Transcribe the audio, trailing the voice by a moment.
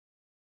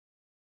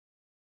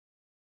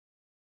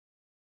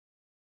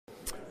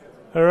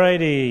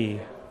Alrighty.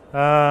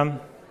 I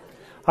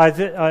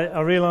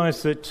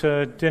realised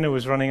that dinner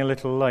was running a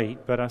little late,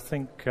 but I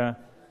think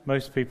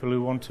most people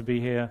who want to be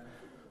here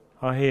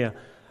are here.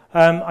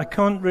 I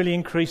can't really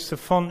increase the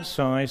font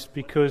size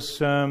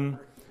because I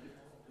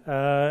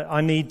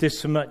need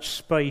this much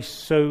space,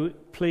 so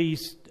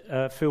please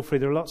feel free.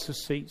 There are lots of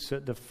seats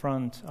at the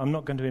front. I'm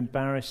not going to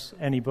embarrass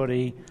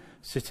anybody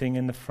sitting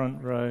in the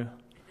front row.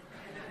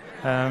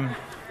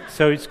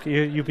 So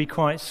you'll be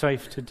quite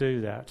safe to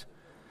do that.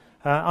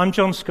 I'm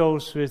John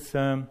Scholes with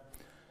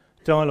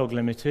Dyalog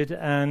Limited,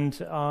 and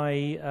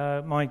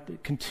my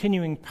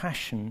continuing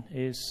passion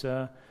is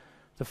the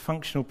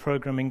functional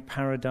programming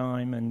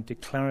paradigm and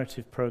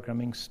declarative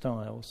programming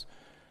styles,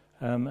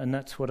 and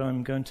that's what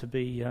I'm going to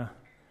be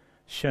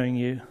showing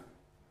you.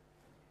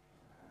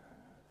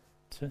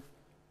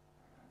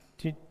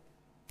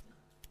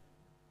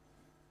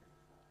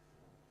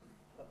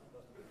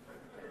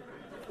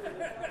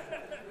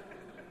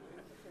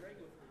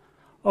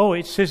 Oh,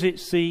 it says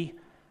it's the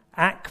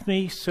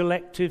Acme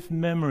Selective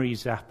Memory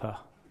Zapper.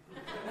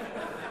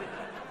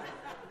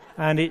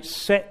 And it's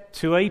set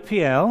to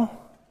APL.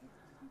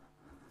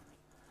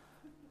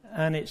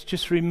 And it's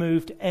just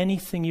removed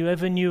anything you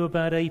ever knew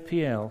about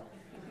APL.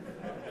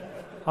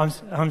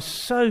 I'm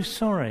so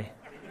sorry.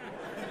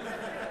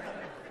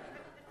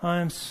 I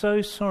am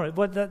so sorry.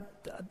 What, a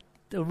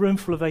room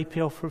full of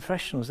APL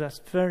professionals, that's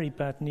very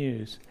bad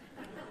news.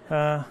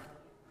 What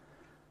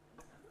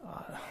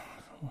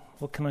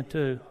can I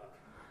do?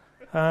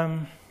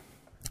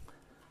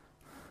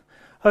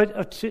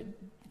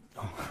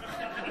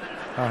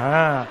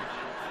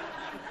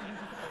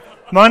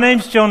 My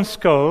name's John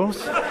Scholes.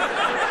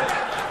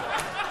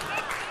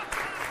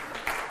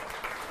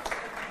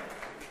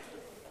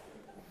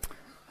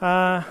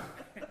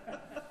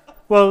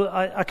 Well,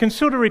 I can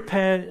sort of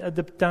repair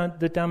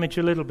the damage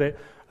a little bit.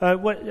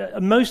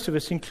 Most of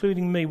us,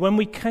 including me, when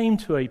we came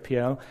to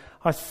APL,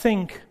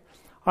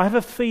 I have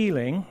a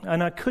feeling,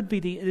 and I could be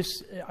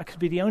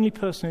the only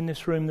person in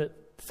this room that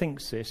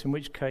thinks this, in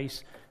which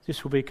case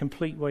this will be a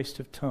complete waste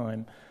of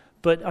time.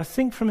 But I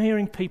think from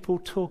hearing people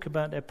talk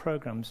about their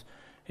programs,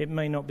 it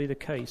may not be the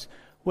case.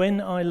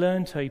 When I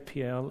learned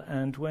APL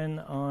and when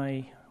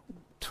I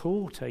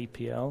taught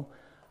APL,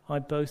 I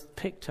both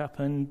picked up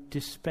and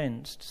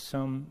dispensed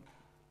some,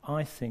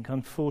 I think,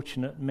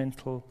 unfortunate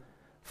mental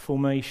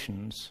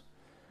formations.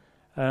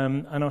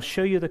 And I'll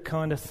show you the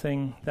kind of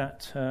thing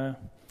that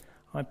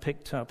I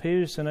picked up.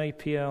 Here's an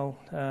APL.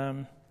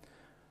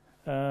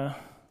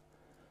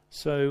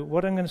 So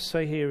what I'm going to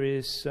say here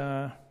is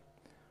I'm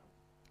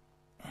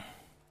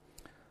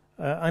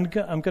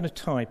going to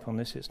type on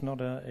this. It's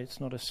not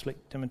a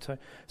slick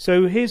demonstration.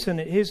 So here's an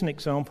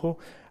example.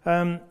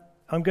 I'm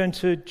going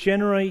to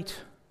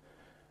generate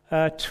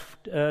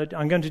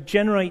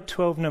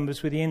 12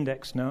 numbers with the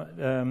index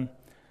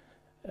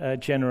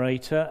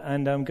generator,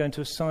 and I'm going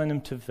to assign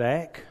them to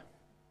vec,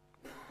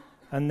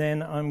 and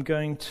then I'm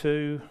going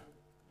to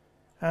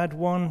add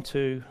 1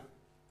 to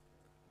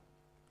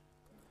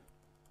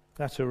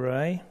that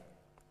array,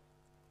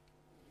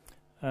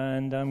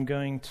 and I'm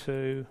going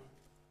to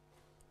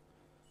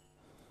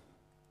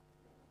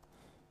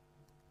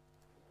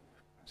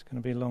it's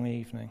going to be a long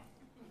evening.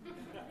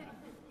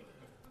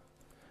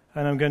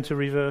 And I'm going to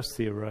reverse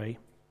the array.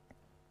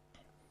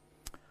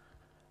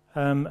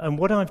 And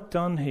what I've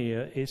done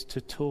here is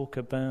to talk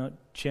about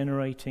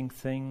generating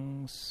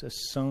things,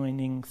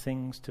 assigning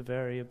things to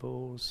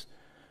variables,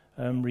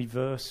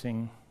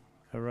 reversing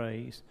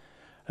arrays.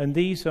 And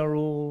these are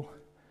all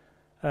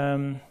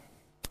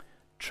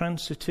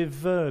transitive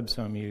verbs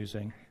I'm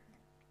using.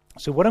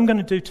 So what I'm going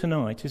to do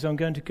tonight is I'm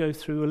going to go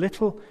through a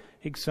little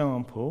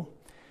example.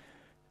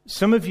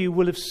 Some of you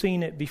will have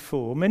seen it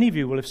before. Many of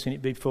you will have seen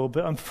it before,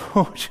 but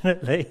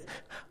unfortunately,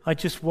 I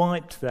just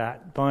wiped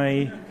that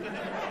by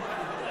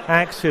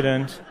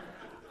accident.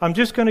 I'm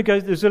just going to go.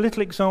 There's a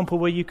little example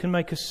where you can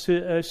make a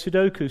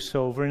Sudoku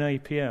solver in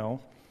APL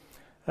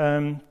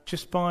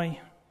just by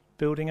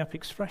building up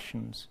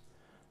expressions.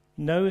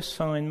 No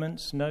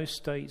assignments, no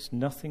states,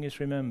 nothing is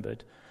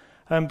remembered.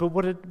 But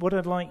what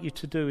I'd like you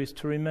to do is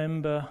to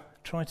remember,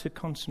 try to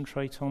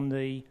concentrate on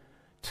the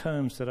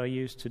terms that I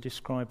use to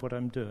describe what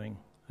I'm doing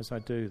as I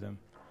do them.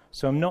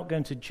 So I'm not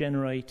going to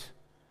generate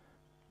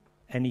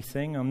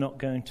anything. I'm not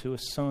going to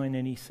assign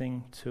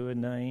anything to a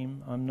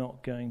name. I'm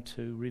not going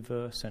to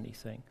reverse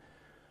anything.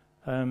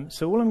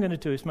 So all I'm going to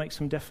do is make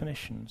some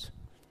definitions.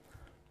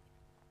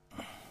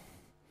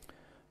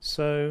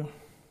 So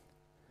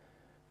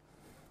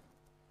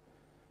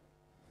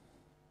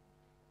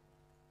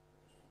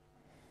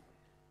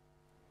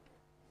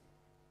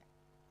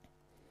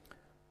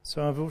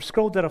I've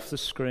scrolled that off the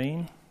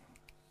screen.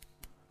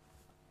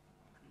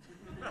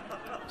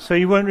 So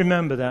you won't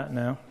remember that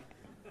now.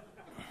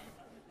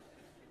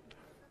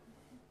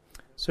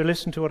 So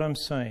listen to what I'm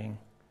saying.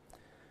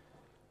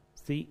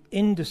 The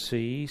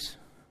indices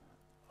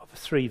of a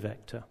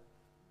 3-vector.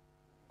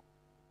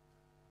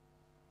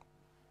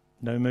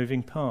 No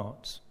moving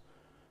parts.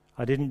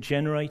 I didn't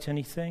generate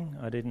anything.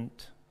 I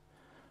didn't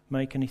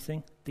make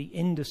anything. The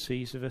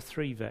indices of a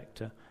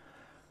 3-vector.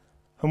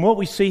 And what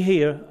we see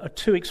here are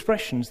two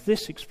expressions.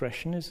 This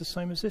expression is the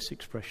same as this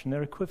expression.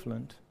 They're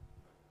equivalent.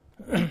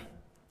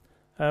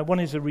 One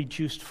is a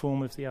reduced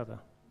form of the other.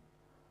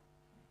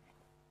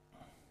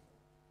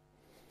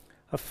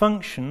 A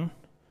function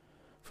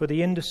for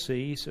the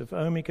indices of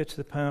omega to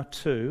the power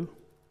 2,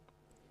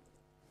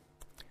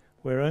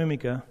 where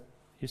omega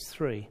is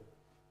 3.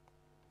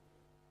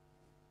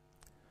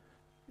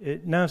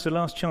 Now's the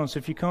last chance.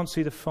 If you can't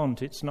see the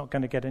font, it's not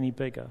going to get any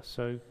bigger.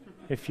 So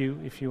if you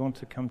want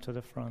to come to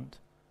the front.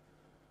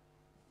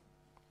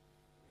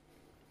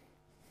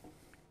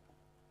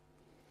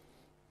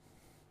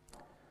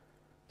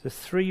 The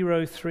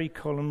 3-row,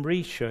 3-column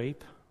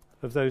reshape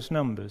of those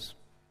numbers.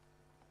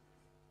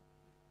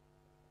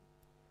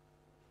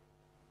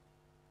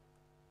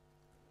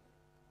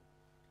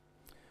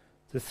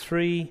 The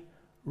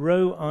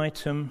 3-row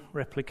item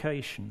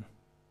replication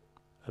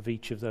of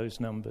each of those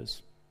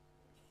numbers.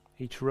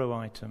 Each row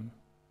item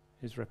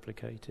is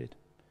replicated.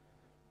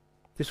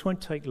 This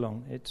won't take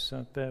long. It's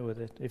bear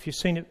with it. If you've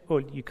seen it, or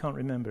you can't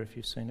remember if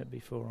you've seen it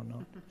before or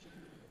not.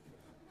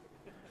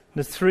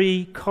 The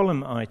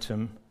 3-column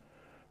item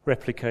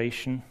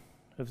replication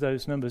of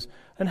those numbers.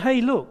 And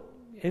hey, look,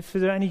 if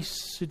there are any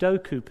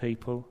Sudoku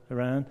people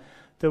around,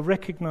 they'll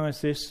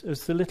recognize this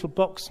as the little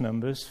box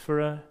numbers for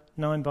a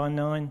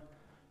 9x9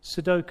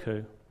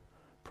 Sudoku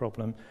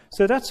problem.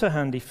 So that's a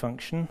handy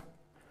function.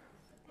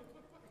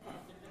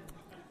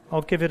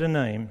 I'll give it a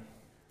name.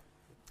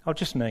 I'll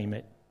just name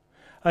it.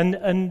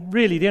 And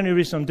really, the only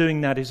reason I'm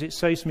doing that is it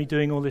saves me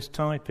doing all this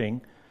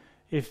typing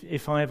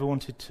if I ever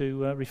wanted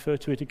to refer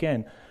to it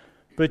again.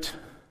 But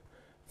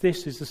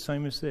this is the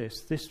same as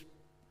this. This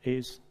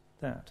is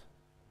that.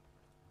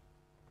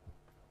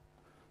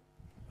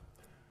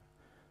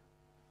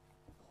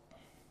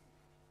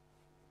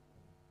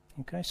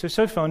 Okay,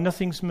 so far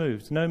nothing's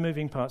moved. No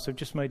moving parts. I've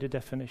just made a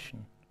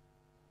definition.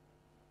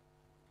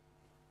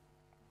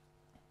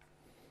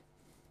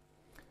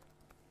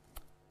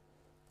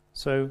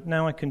 So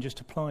now I can just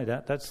apply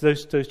that. That's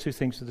those two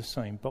things are the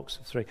same, box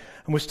of 3.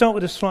 And we'll start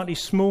with a slightly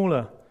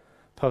smaller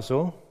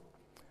puzzle,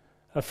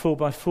 a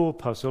 4x4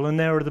 puzzle, and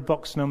there are the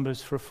box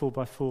numbers for a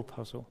 4x4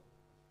 puzzle.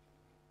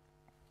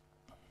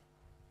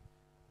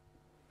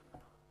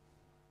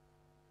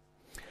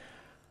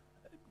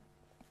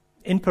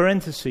 In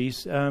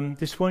parentheses,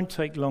 this won't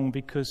take long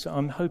because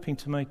I'm hoping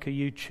to make a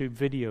YouTube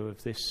video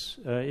of this.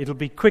 It'll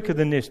be quicker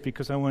than this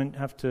because I won't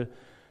have to...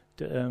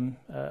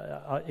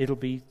 it'll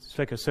be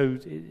quicker. So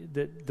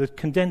the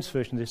condensed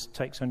version of this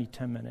takes only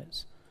 10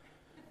 minutes.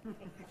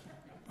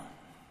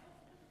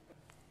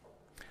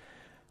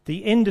 The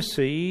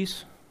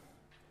indices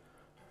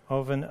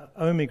of an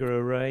omega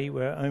array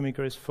where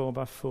omega is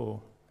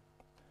 4x4.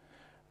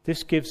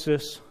 This gives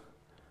us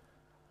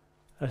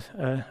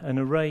an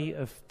array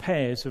of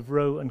pairs of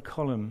row and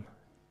column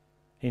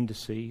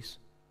indices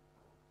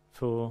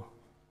for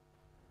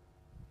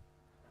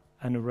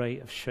an array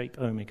of shape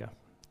omega.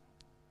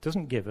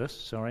 Doesn't give us,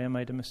 sorry, I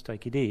made a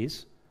mistake. It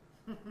is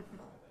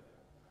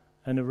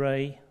an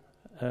array,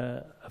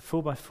 a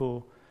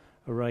 4x4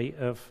 array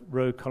of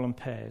row column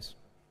pairs.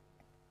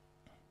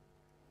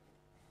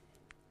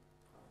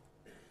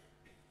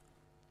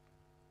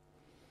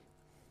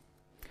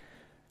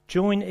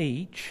 Join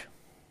each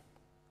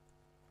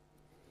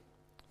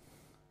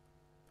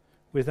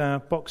with our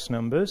box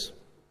numbers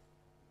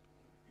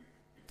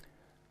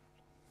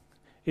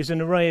is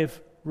an array of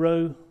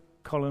row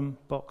column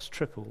box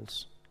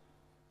triples.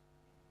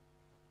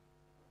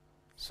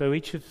 So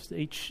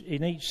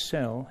in each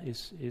cell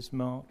is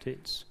marked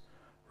its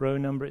row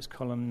number, its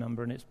column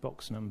number, and its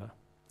box number.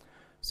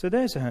 So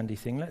there's a handy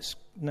thing. Let's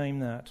name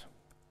that.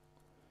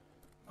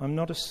 I'm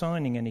not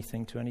assigning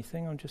anything to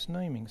anything. I'm just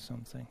naming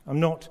something. I'm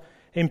not,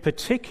 in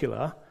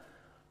particular,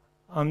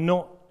 I'm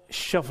not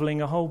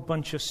shoveling a whole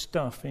bunch of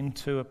stuff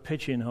into a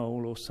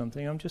pigeonhole or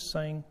something. I'm just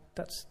saying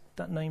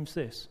that name's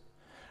this.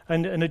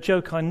 And a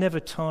joke I never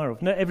tire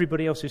of. Not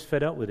everybody else is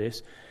fed up with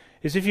this.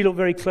 Is if you look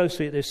very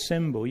closely at this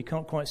symbol, you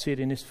can't quite see it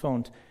in this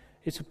font,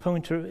 it's a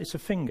pointer, it's a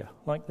finger,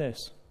 like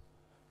this.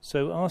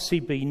 So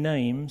RCB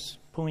names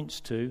points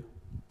to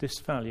this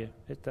value.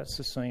 That's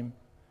the same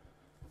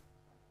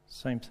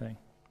thing.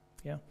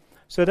 Yeah.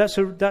 So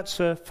that's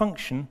a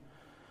function,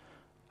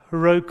 a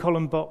row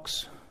column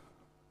box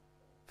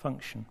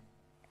function.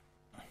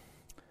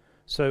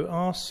 So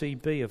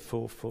RCB of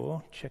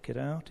 4,4, check it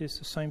out, is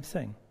the same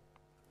thing.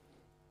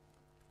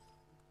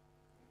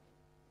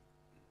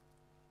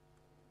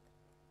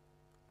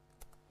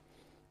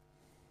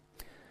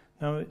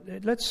 Now,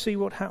 let's see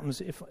what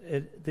happens if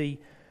the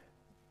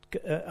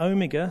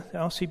omega, the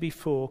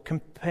RCB4,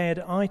 compared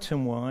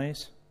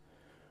item-wise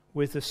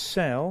with a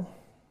cell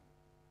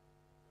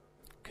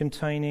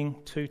containing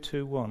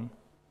 221.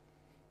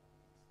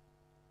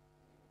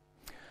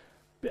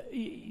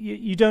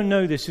 You don't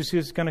know this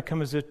is going to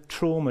come as a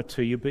trauma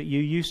to you, but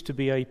you used to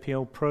be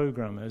APL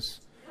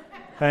programmers,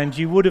 and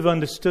you would have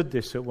understood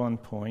this at one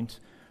point,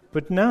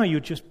 but now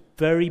you're just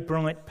very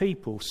bright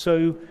people.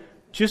 So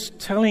just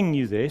telling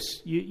you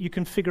this, you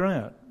can figure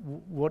out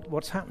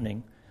what's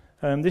happening.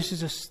 This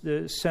is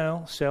the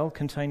cell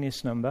containing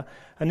this number,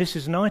 and this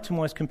is an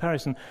item-wise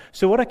comparison.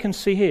 So what I can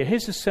see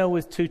here's a cell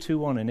with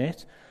 221 in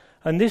it,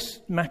 and this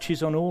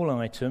matches on all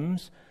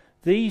items.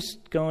 These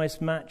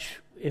guys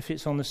match if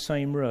it's on the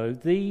same row.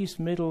 These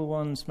middle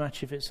ones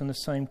match if it's in the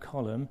same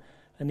column,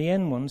 and the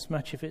end ones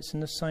match if it's in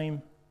the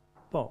same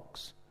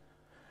box.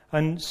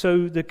 And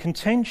so the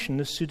contention,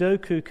 the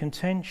Sudoku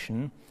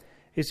contention,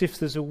 is if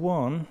there's a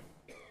 1,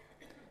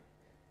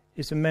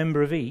 is a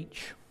member of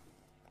each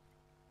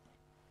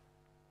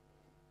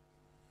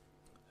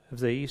of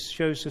these,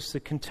 shows us the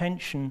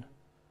contention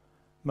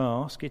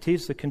mask. It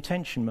is the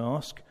contention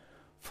mask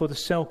for the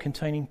cell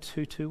containing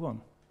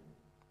 221.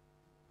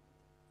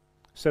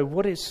 So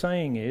what it's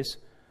saying is,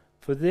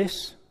 for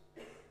this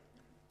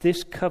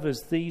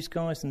covers these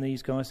guys and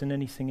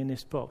anything in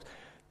this box.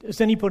 Has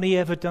anybody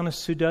ever done a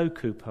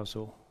Sudoku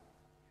puzzle?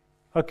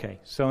 Okay,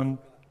 so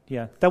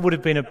that would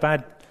have been a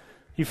bad...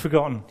 You've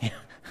forgotten.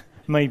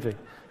 Maybe.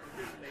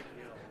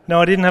 No,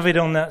 I didn't have it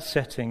on that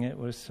setting. It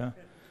was... all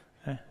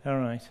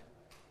right.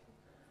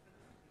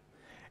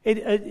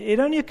 It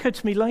only occurred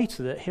to me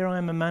later that here I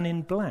am a man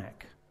in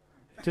black.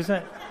 Does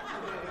that...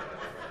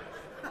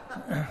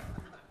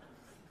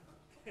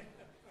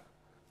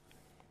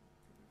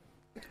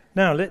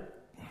 Now,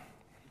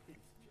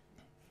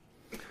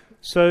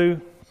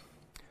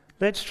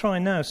 let's try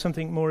now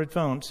something more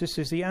advanced. This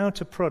is the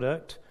outer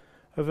product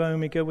of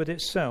omega with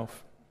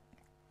itself.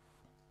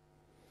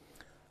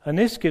 And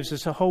this gives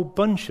us a whole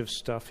bunch of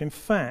stuff. In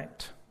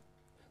fact,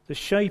 the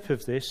shape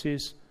of this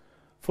is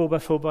 4 by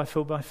 4 by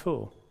 4 by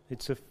 4.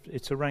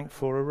 It's a rank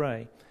 4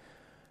 array.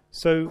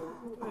 So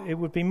it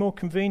would be more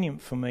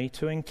convenient for me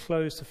to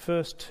enclose the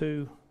first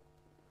two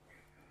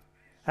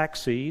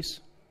axes,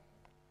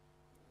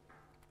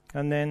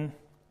 and then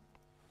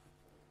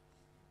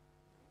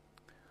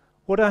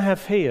what I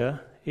have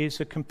here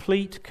is a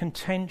complete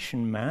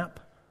contention map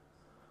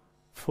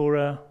for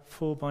a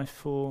 4 by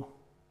 4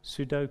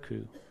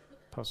 Sudoku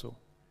puzzle.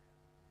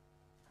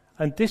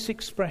 And this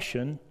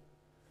expression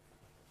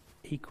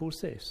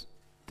equals this.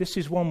 This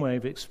is one way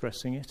of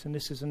expressing it, and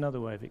this is another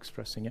way of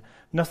expressing it.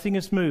 Nothing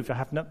has moved. I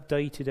haven't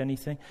updated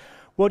anything.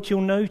 What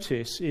you'll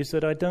notice is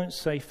that I don't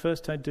say,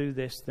 first I do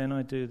this, then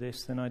I do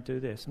this, then I do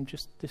this. I'm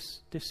just,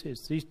 this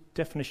is. These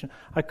definitions,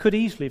 I could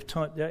easily have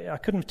typed, I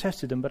couldn't have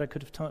tested them, but I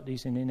could have typed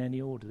these in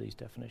any order, these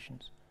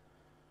definitions.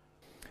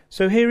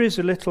 So here is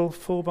a little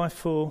 4 by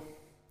 4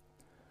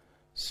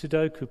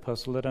 Sudoku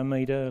puzzle that I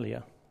made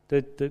earlier.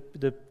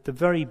 The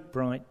very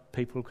bright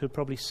people could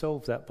probably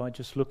solve that by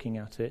just looking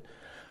at it.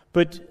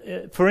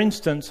 But for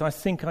instance, I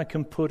think I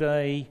can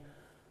probably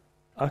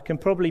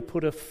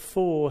put a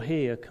 4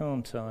 here,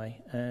 can't I?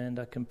 And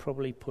I can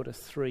probably put a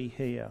 3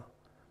 here.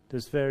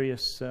 There's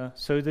various,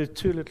 so there are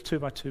two little 2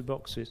 by 2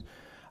 boxes.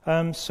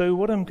 So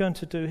what I'm going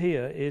to do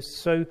here is,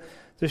 so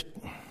the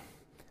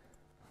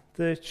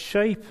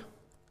shape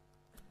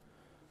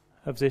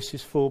of this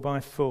is 4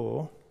 by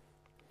 4.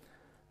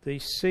 The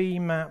C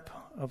map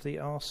of the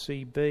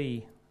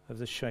RCB of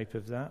the shape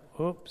of that,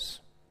 oops.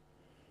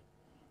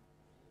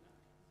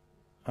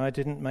 I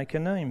didn't make a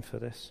name for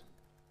this.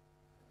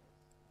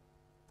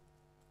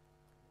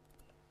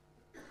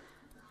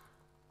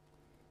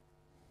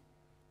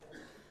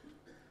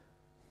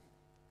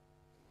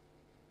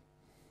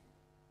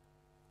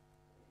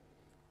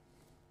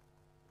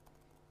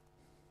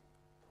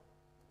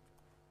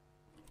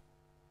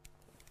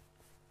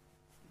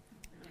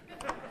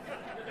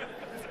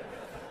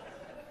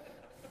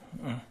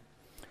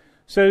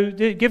 So,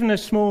 given a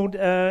small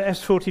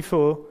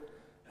S44,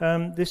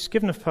 this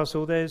given a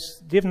puzzle,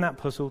 given that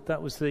puzzle,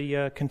 that was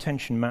the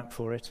contention map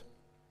for it.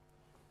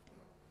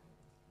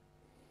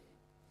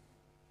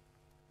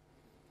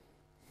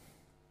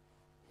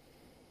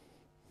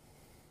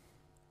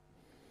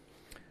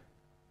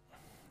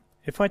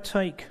 If I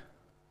take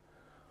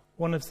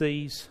one of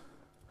these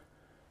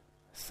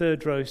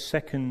third row,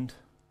 second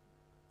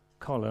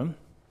column,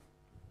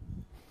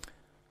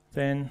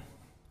 then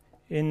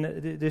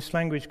in this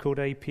language called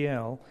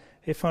APL,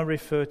 if I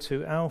refer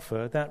to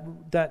alpha,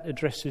 that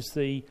addresses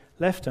the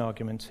left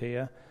argument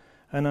here,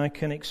 and I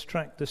can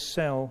extract the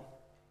cell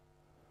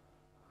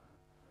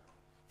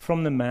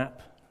from the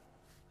map.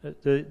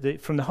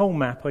 From the whole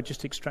map, I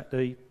just extract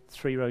the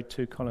 3-row,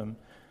 2-column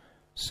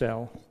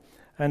cell.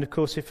 And of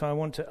course, if I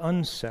want to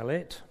uncell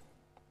it,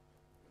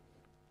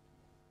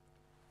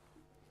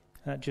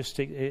 that just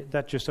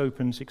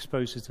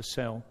exposes the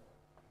cell.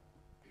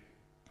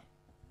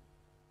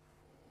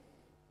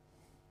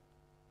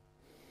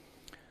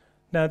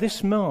 Now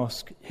this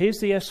mask, here's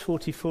the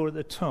S44 at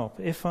the top.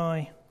 If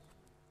I...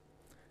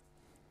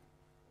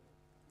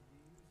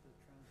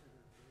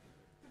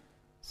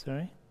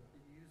 Sorry?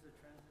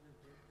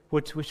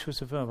 Which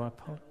was a verb?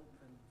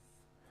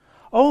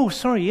 Oh,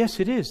 sorry, yes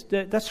it is.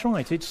 That's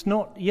right. It's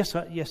not... Yes,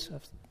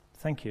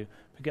 thank you.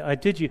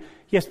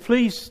 Yes,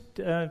 please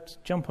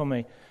jump on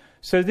me.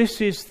 So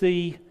this is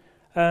the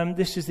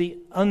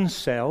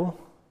uncell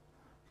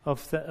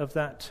of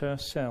that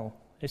cell.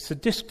 It's the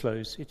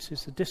disclose.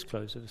 It's the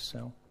disclose of a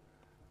cell.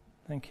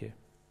 Thank you.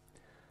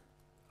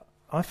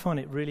 I find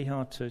it really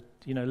hard to,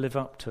 live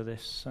up to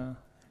this,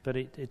 but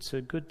it's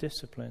a good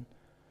discipline.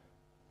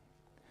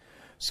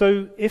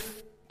 So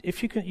if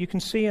you can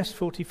see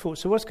S44.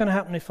 So what's going to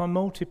happen if I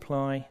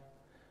multiply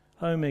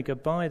omega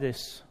by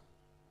this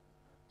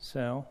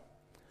cell?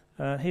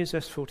 Here's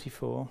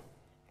S44.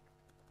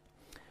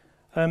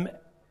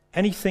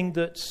 Anything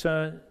that's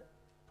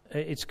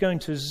it's going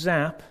to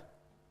zap.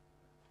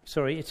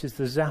 Sorry, it is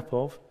the zap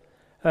of.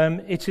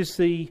 It is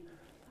the.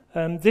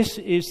 This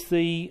is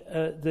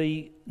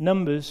the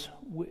numbers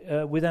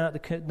without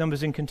the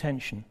numbers in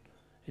contention.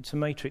 It's a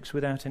matrix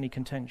without any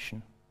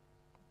contention.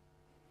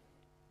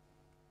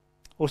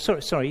 Or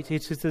sorry, it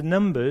is the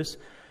numbers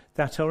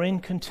that are in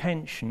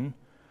contention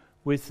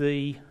with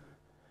the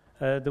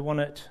one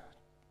at.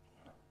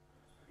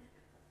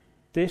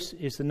 This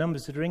is the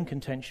numbers that are in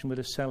contention with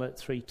a cell at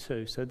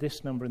 3,2. So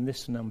this number and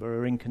this number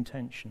are in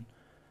contention,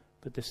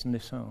 but this and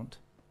this aren't.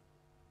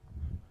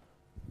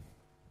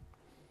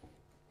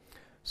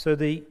 So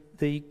the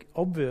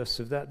obverse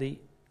of that,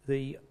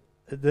 the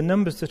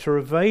numbers that are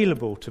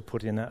available to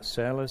put in that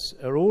cell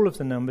are all of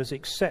the numbers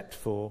except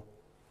for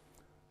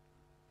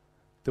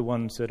the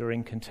ones that are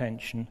in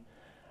contention,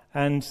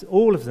 and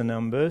all of the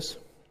numbers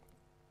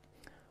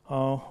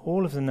are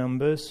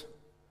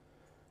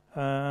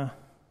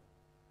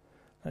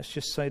let's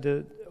just say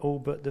all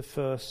but the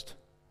first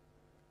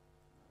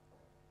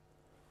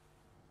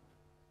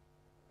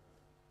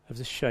of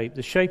the shape.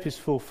 The shape is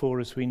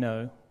 4,4 as we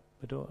know,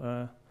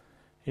 but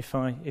if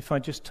I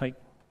just take,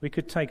 we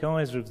could take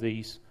either of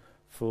these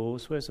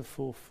 4s. Where's a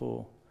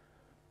 4,4?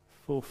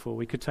 4,4.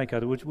 We could take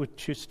either. We'll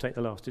choose to take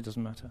the last. It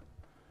doesn't matter.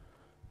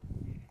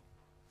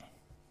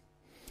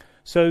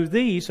 So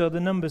these are the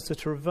numbers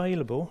that are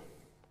available.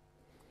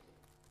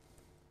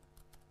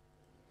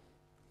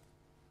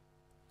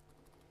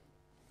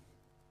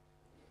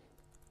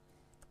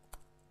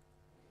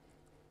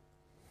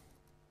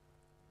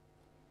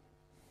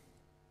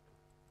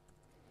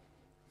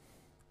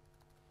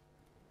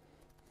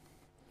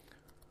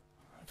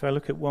 If I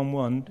look at 1,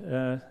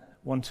 1,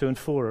 1, 2 and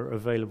 4 are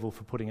available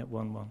for putting at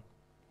 1, 1.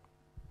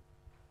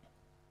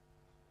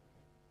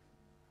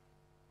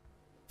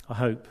 I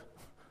hope.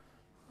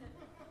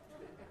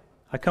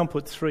 I can't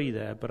put 3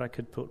 there, but I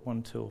could put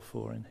 1, 2 or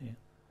 4 in here.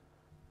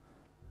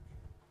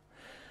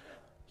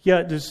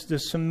 Yeah,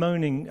 there's some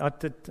moaning. I'm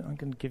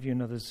going to give you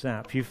another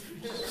zap.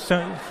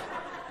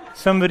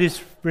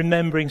 Somebody's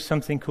remembering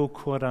something called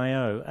quad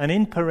IO. And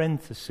in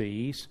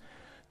parentheses,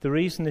 the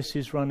reason this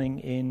is running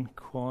in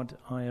quad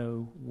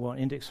IO 1,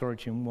 index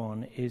origin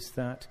 1, is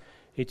that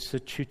it's a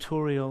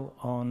tutorial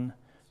on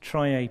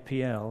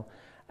tri-APL,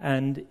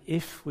 and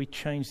if we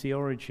change the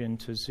origin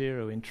to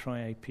 0 in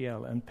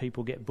tri-APL and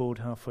people get bored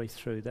halfway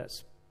through,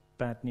 that's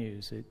bad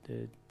news.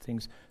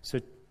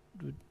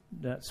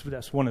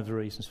 That's one of the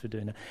reasons for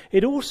doing that.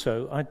 It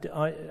also,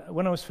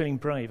 when I was feeling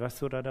brave, I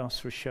thought I'd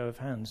ask for a show of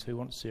hands. Who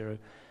wants 0?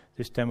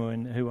 This demo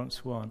in who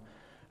wants 1?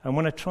 And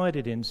when I tried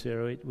it in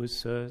 0, it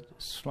was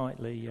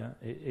slightly.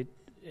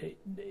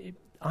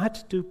 I had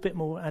to do a bit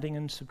more adding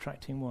and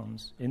subtracting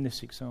ones in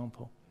this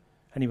example.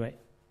 Anyway,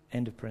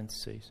 end of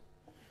parentheses.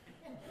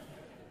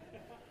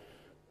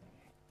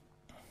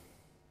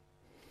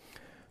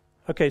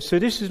 Okay, so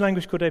this is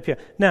language called API.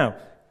 Now,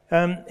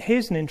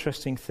 here's an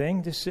interesting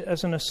thing. This,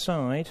 as an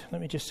aside,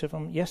 let me just see if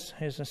I'm. Yes,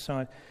 here's an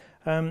aside.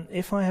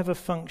 If I have a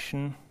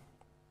function.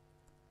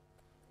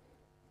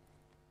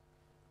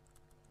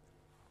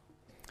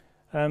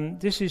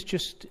 This is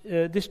just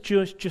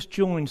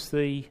joins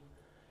the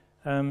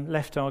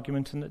left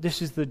argument, and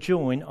this is the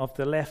join of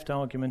the left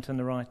argument and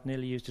the right.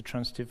 Nearly used a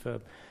transitive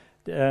verb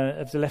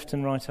of the left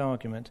and right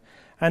argument.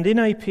 And in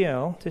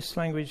APL, this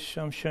language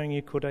I'm showing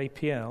you called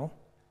APL,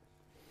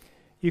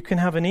 you can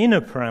have an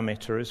inner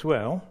parameter as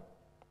well,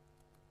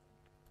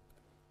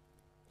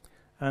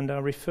 and I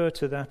refer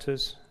to that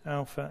as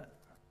alpha.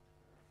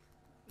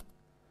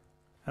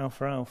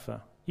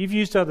 You've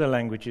used other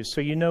languages,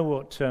 so you know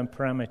what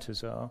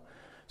parameters are.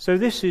 So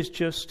this is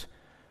just,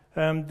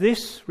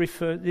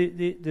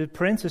 the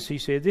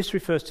parentheses here, this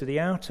refers to the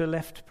outer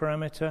left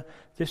parameter,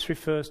 this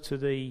refers to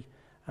the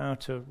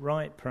outer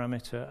right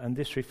parameter, and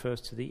this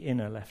refers to the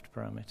inner left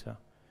parameter.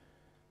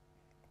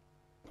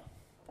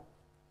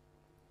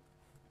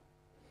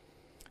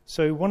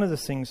 So one of the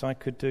things I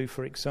could do,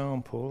 for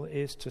example,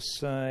 is to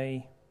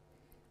say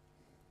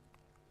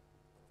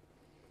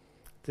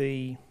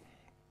the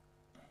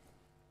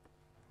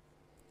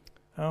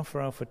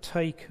alpha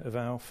take of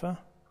alpha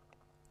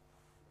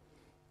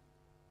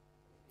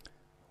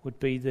would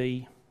be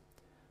the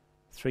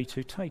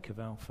 3,2 take of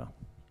alpha.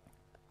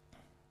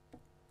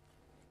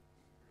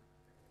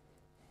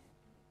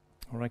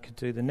 Or I could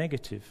do the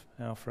negative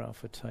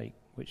alpha take,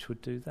 which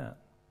would do that.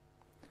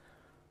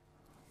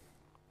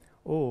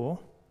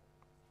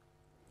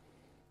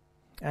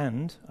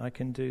 And I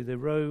can do the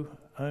rho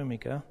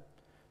omega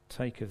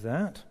take of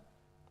that.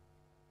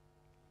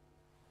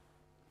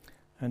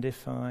 And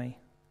if I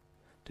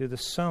do the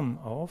sum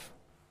of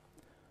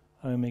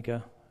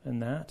omega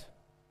and that,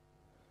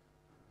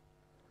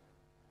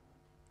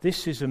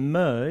 this is a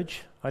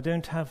merge. I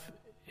don't have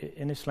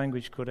in this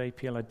language called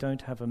APL, I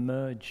don't have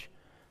a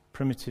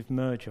primitive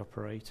merge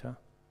operator.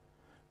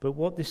 But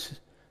what this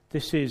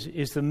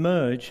is the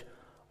merge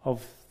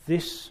of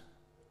this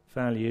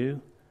value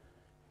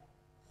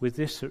with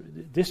this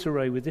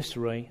array with this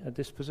array at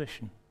this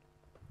position.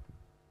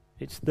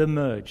 It's the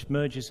merge.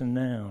 Merge is a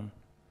noun.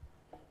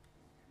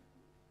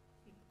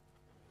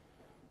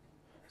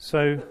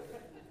 So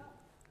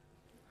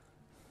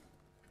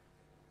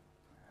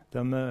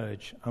the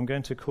merge, I'm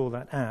going to call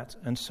that at,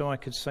 and so I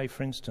could say,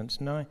 for instance,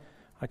 I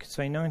could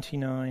say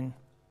 99.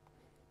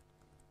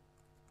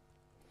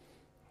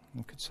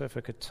 I could say if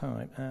I could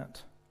type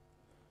at.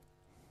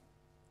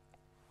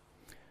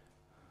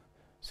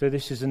 So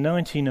this is a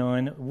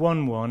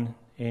 9911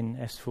 in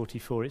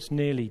S44. It's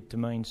nearly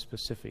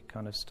domain-specific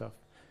kind of stuff.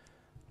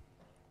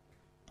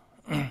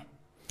 Now,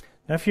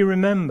 if you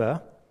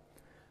remember,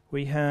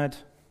 we had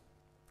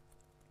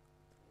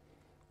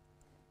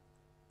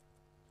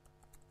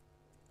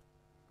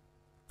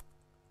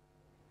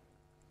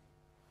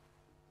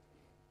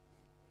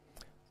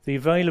the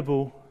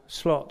available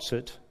slots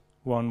at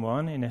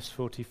 11 in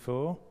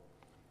S44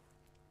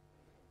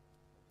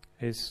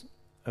 is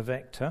a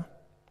vector.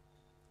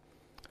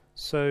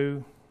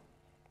 So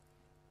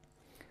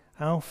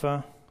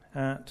alpha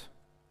at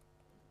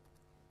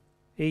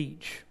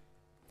each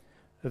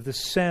of the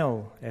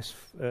cell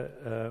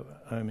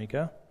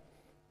omega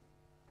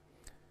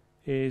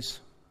is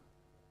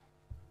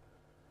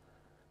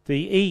the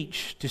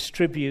each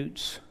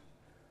distributes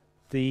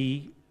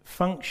the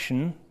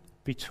function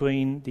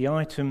between the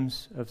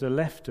items of the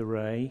left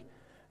array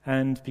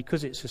and,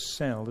 because it's a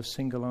cell, the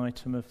single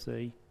item of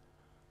the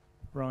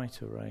right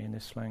array in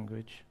this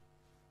language.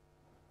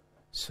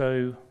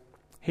 So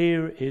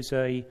here is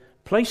a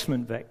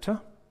placement vector.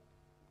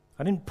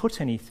 I didn't put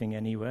anything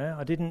anywhere.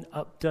 I didn't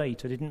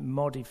update. I didn't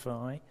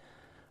modify.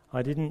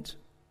 I didn't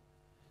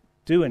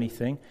do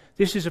anything.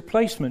 This is a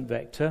placement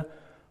vector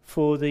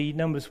for the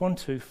numbers 1,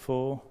 2,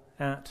 4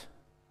 at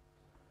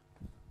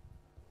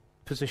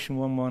position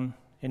 1, 1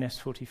 in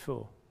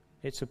S44.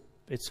 It's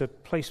a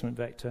placement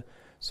vector,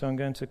 so I'm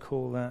going to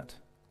call that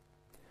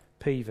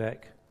pvec.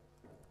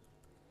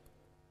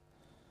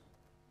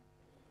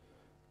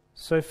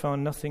 So far,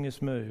 nothing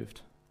has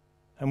moved,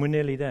 and we're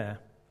nearly there.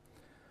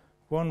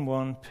 1,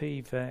 1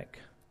 pvec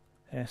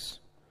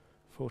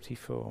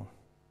S44.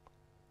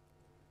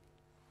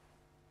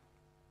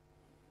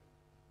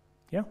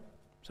 Yeah,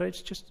 so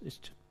it's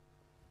just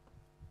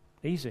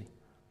easy.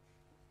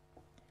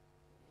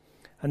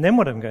 And then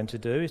what I'm going to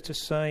do is to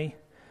say,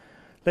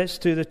 let's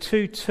do the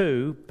 2,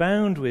 2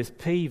 bound with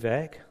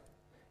pvec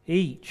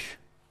each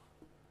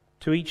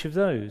to each of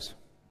those.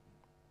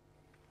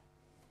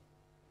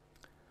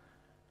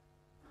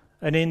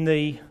 And in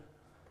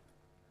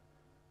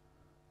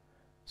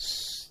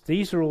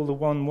these are all the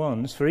 1,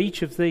 1s. For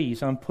each of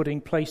these, I'm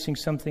placing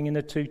something in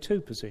the 2,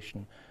 2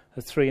 position,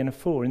 a 3 and a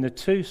 4. In the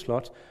 2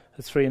 slot,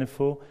 a 3 and a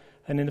 4.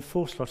 And in the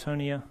 4 slot,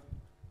 only a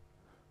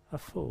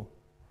 4.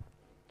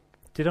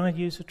 Did I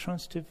use a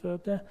transitive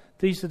verb there?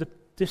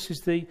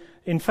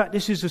 In fact,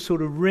 this is a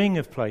sort of ring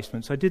of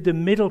placements. I did the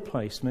middle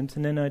placement,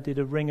 and then I did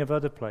a ring of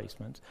other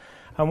placements.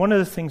 And one of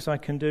the things I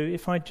can do,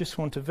 if I just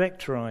want to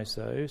vectorize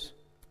those,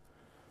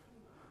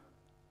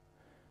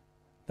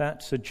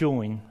 that's a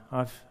join.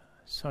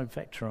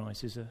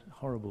 Vectorize is a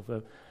horrible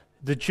verb.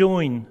 The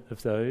join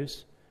of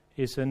those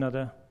is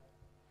another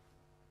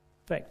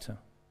vector.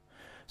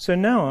 So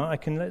now I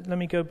can, let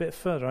me go a bit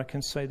further. I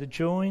can say the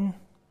join,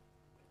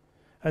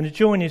 and the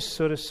join is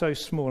sort of so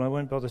small I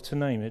won't bother to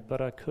name it,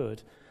 but I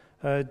could.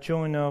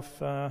 Join of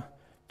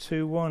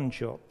 2, 1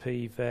 jot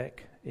pvec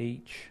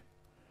each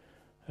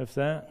of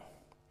that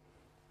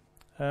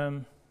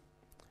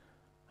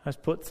has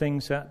put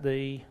things at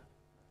the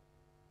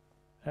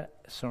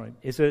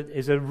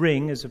is a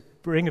ring of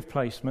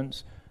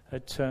placements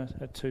at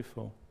 2,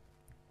 4.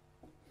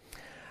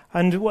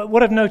 And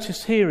what I've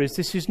noticed here is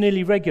this is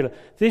nearly regular.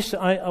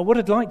 What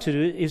I'd like to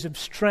do is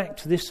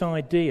abstract this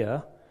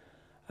idea,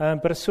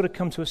 but I sort of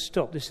come to a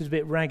stop. This is a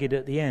bit ragged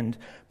at the end,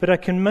 but I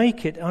can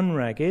make it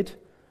unragged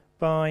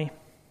by.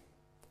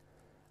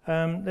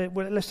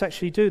 Let's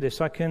actually do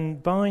this. I can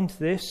bind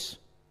this,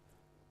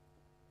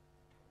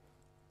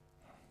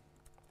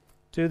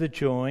 do the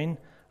join.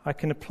 I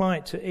can apply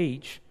it to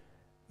each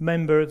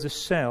member of the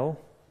cell,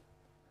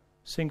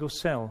 single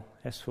cell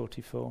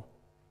S44.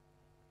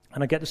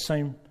 And I get the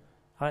same,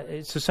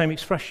 it's the same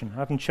expression. I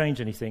haven't changed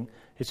anything.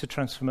 It's a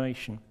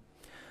transformation.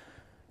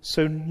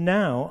 So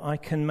now I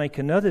can make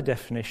another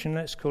definition,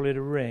 let's call it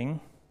a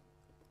ring,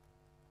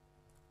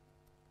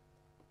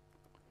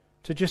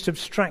 to just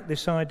abstract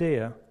this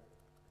idea.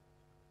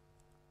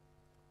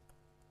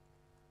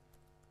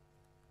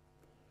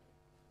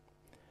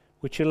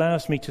 Which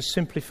allows me to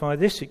simplify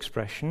this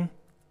expression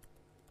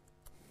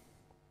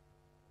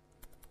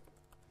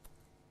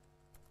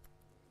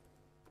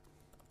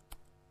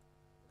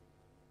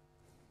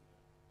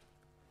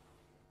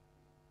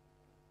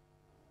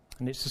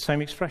and it's the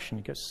same expression,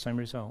 it gets the same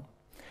result.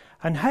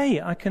 And hey,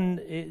 I can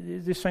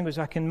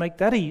make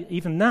that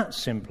even that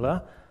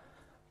simpler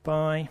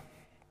by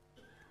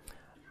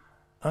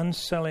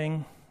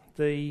uncelling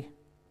the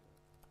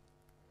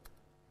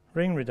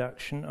ring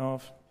reduction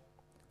of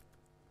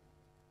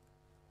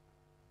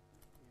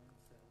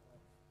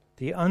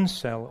the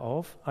uncell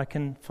of, I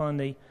can find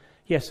the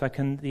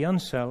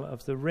uncell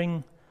of the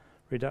ring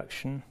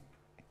reduction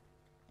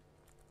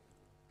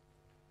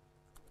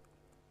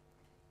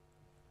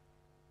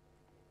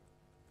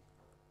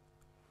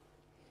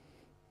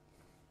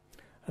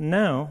and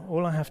now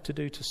all I have to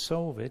do to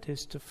solve it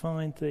is to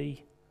find the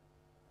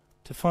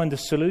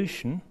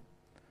solution,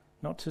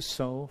 not to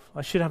solve.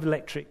 I should have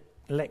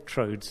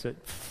electrodes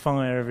that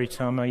fire every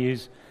time I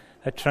use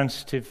a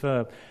transitive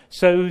verb.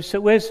 So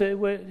where's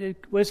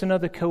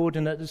another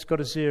coordinate that's got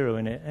a 0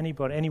 in it?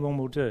 Anyone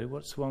will do.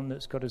 What's the one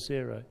that's got a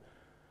 0?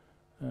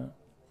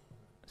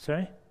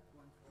 Sorry?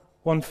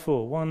 1,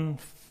 4.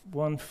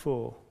 1,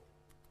 4.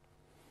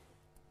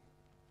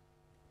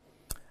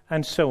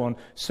 And so on.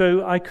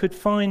 So I could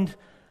find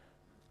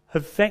a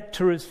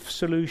vector of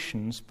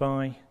solutions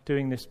by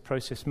doing this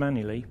process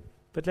manually,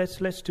 but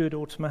let's do it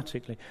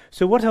automatically.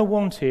 So what I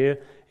want here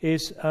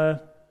is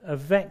a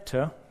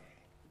vector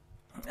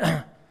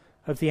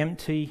of the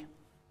empty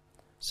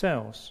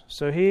cells.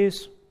 So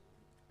here's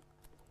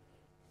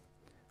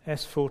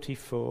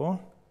S44.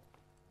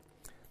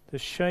 The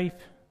shape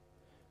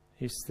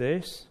is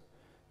this.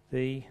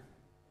 The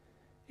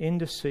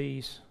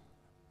indices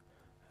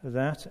are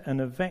that, and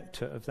a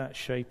vector of that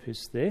shape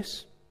is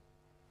this.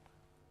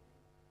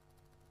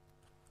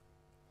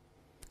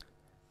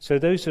 So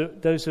that's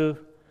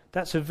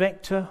a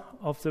vector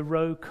of the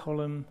row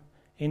column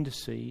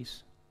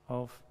indices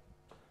of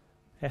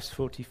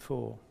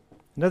S44.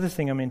 Another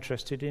thing I'm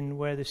interested in,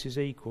 where this is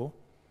equal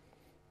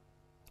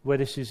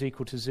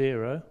to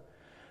 0,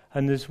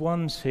 and there's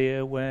ones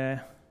here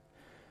where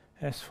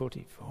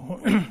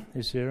S44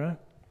 is 0,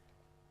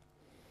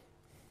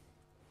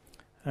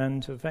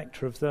 and a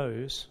vector of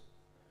those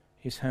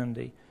is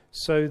handy.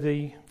 So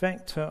the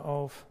vector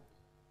of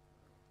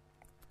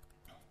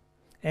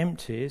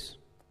empties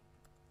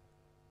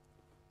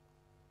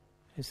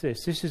is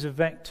this. This is a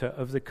vector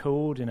of the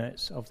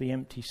coordinates of the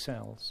empty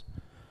cells.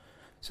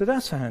 So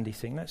that's a handy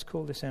thing. Let's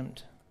call this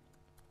empt.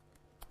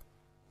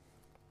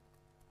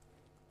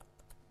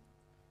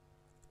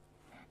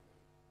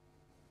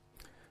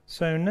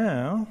 So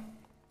now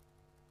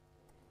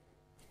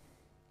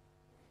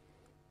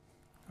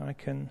I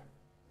can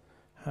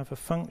have a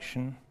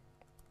function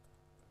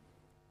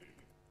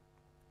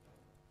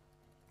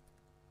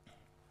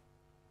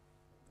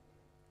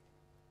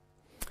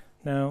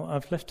now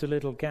I've left a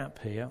little gap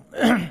here.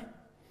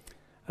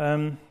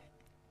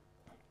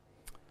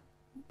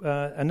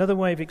 Another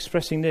way of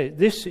expressing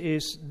this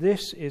is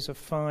a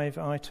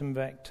 5-item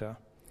vector,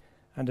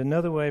 and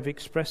another way of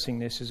expressing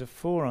this is a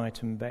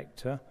 4-item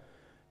vector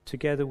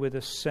together with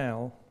a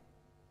cell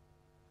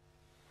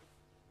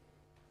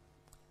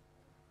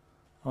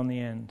on the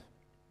end.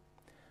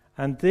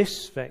 And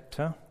this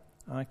vector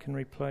I can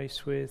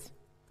replace with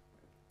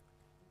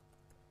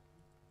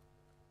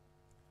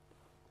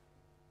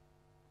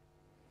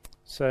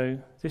so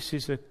this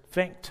is a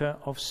vector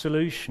of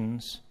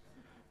solutions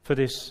for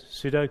this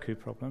Sudoku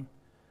problem.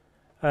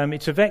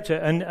 It's a vector,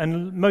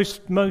 and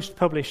most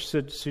published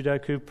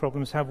Sudoku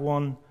problems have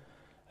one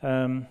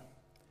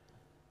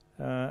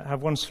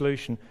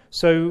solution.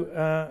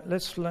 So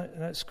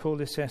let's call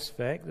this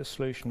SVec, the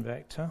solution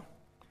vector.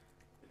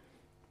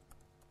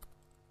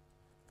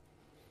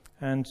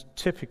 And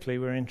typically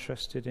we're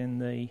interested in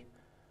the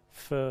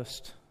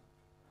first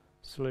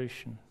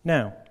solution.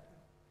 Now,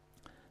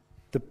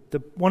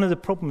 one of the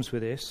problems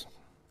with this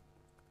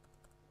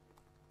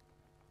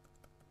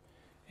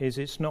is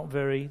it's not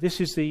very.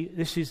 This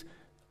is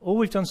all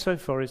we've done so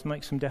far is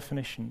make some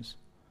definitions.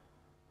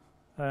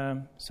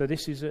 So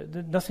this is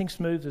nothing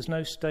smooth. There's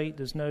no state.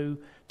 There's no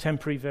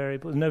temporary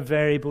variable. There's no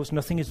variables.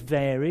 Nothing is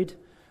varied.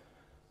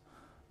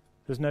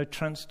 There's no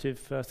transitive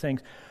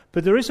things.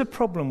 But there is a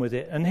problem with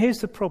it, and here's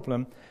the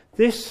problem.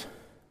 This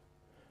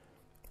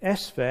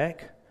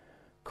SVec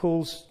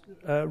calls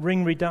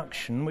ring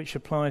reduction, which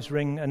applies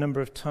ring a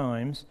number of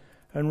times,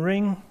 and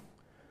ring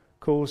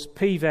calls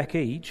pvec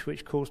each,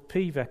 which calls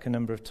pvec a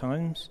number of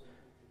times.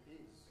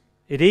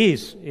 It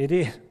is.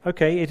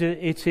 Okay,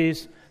 it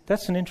is.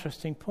 That's an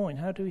interesting point.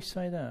 How do we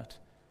say that?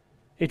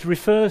 It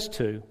refers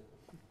to.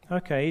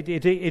 Okay,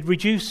 it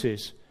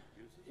reduces.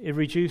 It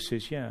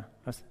reduces, yeah.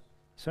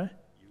 Sorry?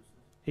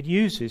 It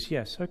uses,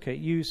 yes. Okay, it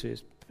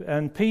uses.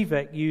 And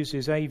pvec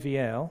uses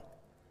AVL,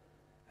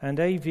 and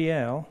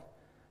AVL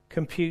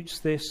computes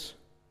this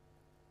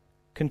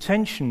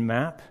contention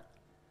map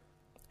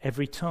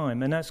every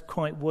time, and that's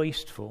quite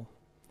wasteful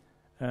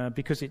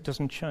because it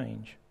doesn't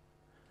change.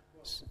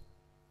 Well,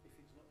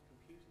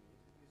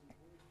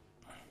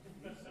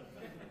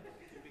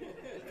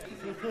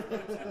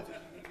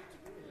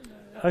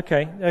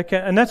 Okay,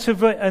 and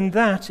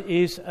that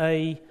is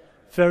a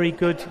very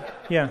good,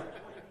 yeah.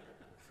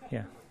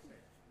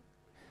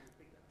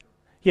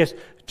 Yes,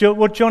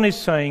 what John is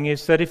saying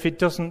is that if it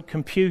doesn't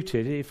compute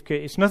it,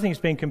 if nothing's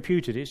being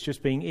computed, it's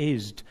just being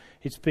ised,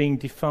 it's being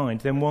defined,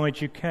 then why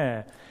do you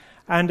care?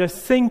 And I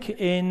think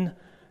in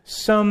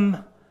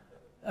some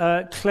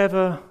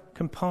clever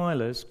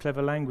compilers,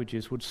 clever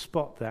languages would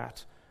spot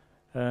that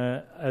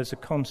as a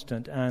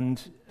constant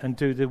and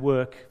do the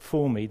work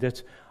for me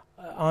that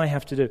I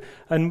have to do.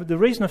 And the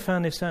reason I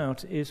found this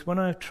out is when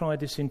I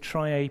tried this in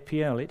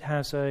TryAPL, it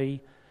has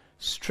a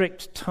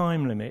strict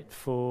time limit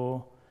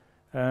for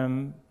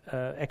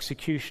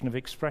execution of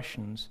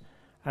expressions.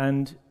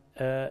 And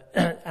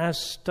as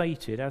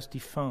stated, as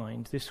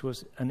defined, this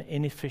was an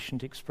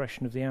inefficient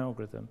expression of the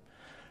algorithm.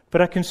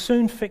 But I can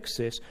soon fix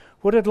this.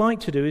 What I'd like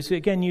to do is,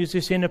 again, use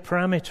this inner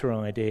parameter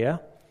idea.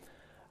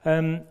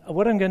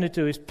 What I'm going to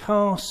do is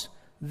pass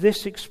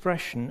this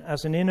expression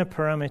as an inner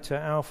parameter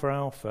alpha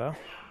alpha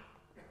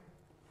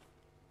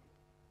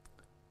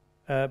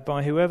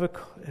by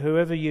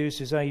whoever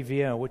uses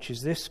AVL, which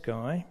is this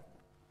guy,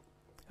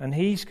 and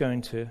he's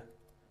going to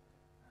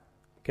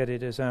get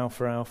it as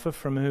alpha alpha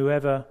from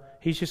whoever.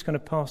 He's just going to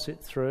pass it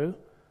through,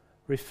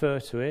 refer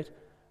to it,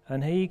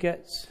 and he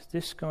gets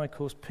this guy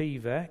called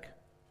pvec,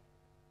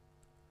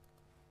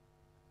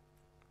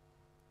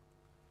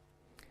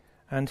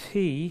 and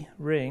he,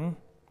 ring,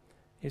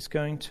 is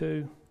going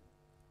to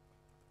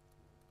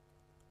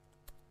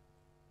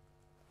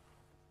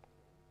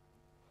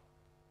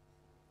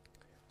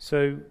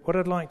so what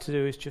I'd like to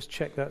do is just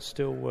check that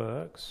still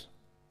works,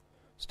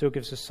 still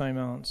gives the same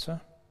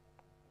answer.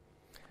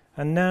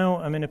 And now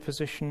I'm in a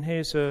position,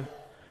 here's a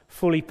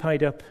fully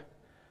paid up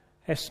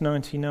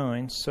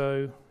S99,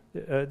 so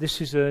this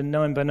is a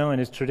 9x9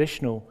 as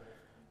traditional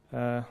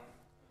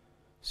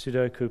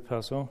Sudoku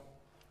puzzle.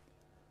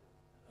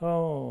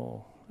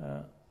 Oh,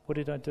 what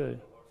did I do?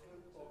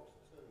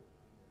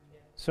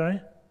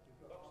 Sorry?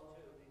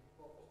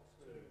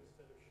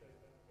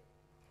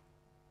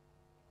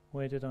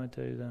 Where did I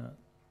do that?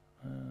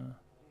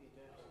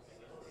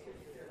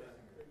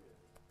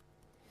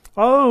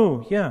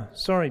 Oh, yeah,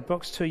 sorry,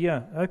 box 2,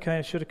 yeah. Okay,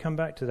 I should have come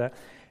back to that.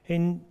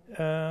 In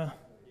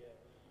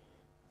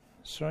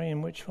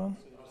which one?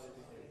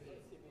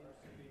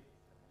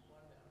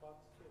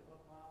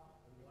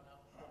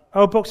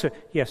 Oh, box 2.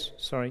 Yes,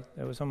 sorry,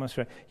 that was on my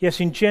screen. Yes,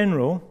 in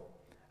general,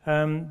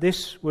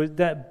 this was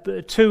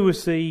that 2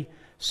 was the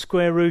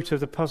square root of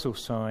the puzzle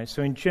size.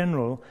 So in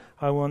general,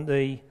 I want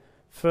the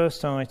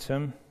first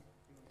item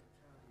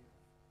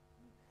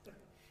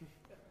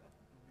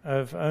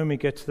of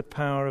omega to the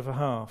power of a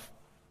half.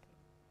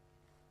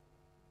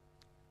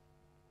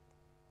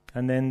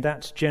 And then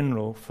that's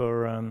general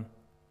for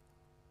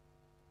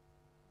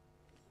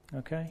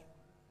okay.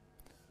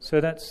 So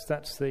that's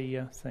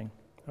the thing.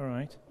 All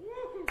right.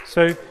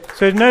 So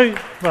no.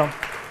 Well,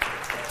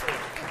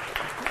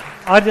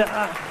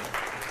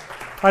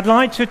 I'd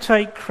like to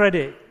take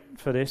credit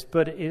for this,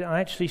 but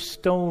I actually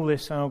stole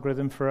this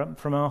algorithm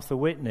from Arthur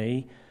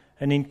Whitney,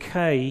 and in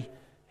K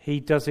he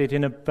does it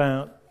in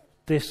about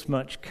this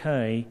much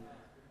K.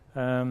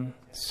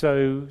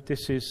 So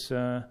this is,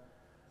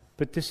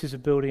 but this is a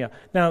building up.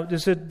 Now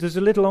there's a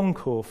little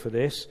encore for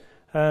this.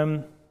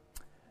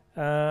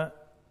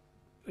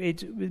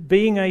 It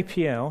being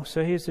APL.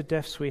 So here's the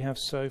defs we have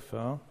so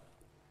far.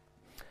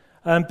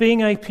 Being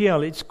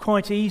APL, it's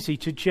quite easy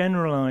to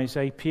generalize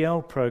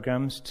APL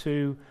programs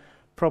to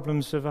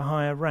problems of a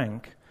higher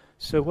rank.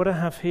 So what I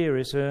have here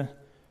is a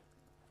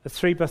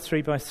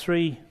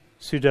 3x3x3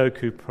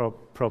 Sudoku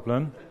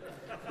problem.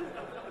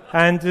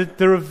 And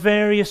there are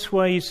various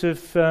ways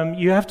of...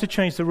 you have to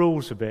change the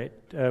rules a bit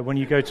when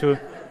you go to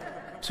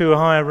a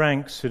higher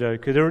rank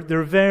Sudoku. There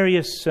are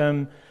various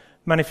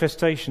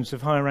manifestations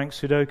of higher rank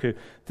Sudoku.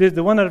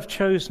 The one that I've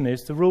chosen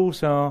is the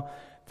rules are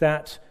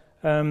that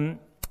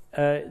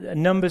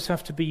numbers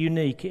have to be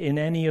unique in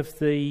any of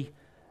the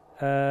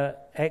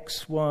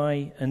X,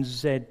 Y, and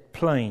Z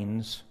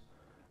planes.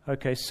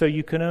 Okay, so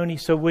you can only...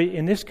 So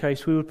in this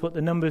case, we would put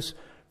the numbers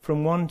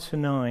from 1 to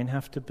 9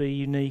 have to be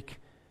unique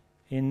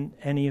in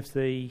any of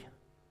the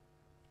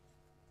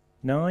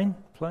 9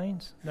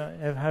 planes? No,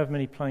 however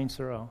many planes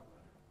there are.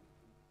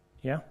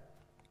 Yeah?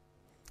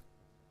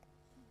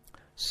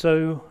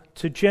 So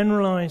to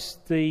generalize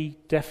the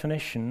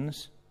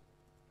definitions,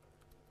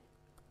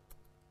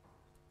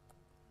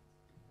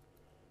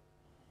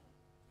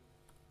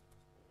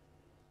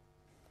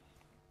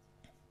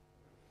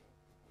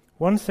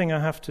 one thing I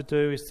have to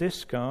do is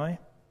this guy.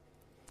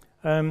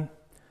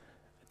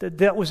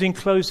 That was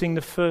enclosing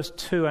the first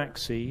 2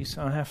 axes.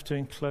 I have to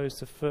enclose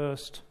the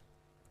first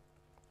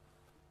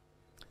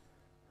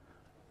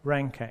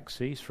rank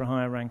axes for a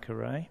higher rank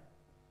array.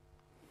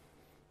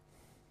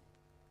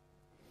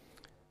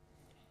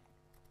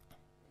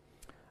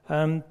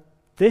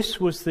 This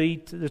was the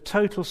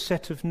total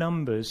set of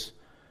numbers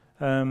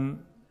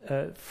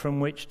from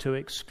which to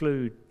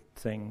exclude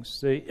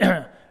things.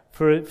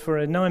 For a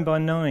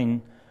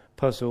 9x9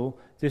 puzzle,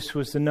 this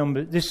was the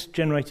number. This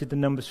generated the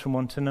numbers from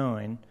 1 to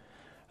 9.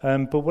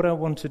 But what I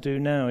want to do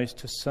now is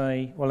to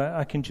say, well,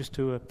 I can just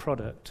do a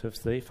product of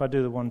the... If I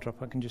do the one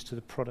drop, I can just do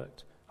the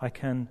product. I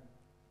can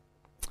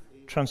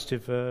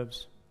transitive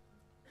verbs.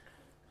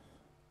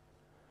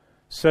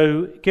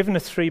 So given a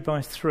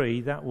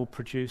 3x3, that will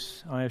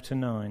produce iota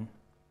 9.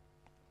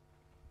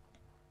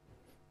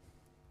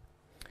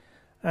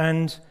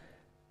 And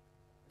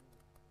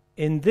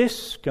in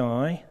this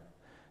guy,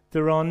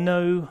 there are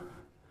no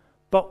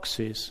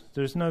boxes.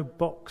 There's no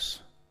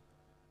box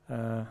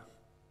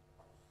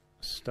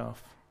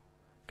stuff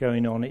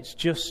going on. It's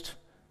just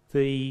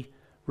the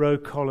row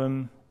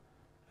column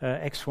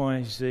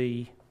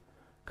XYZ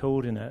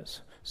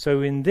coordinates. So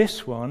in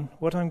this one,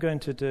 what I'm going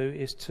to do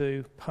is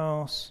to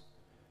pass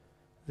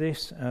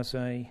this as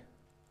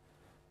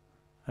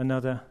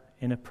another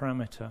inner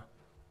parameter.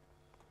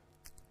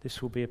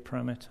 This will be a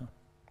parameter.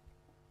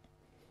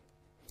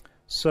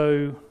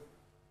 So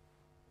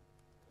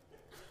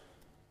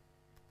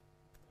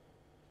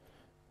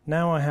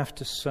now I have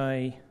to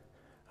say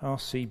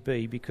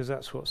RCB because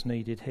that's what's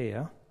needed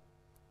here.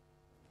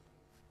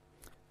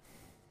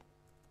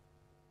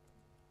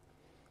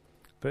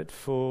 But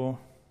for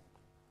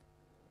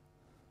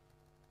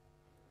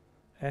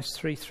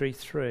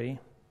S333,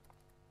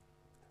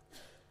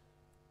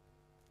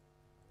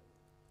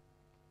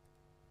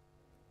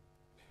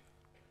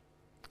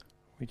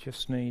 we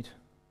just need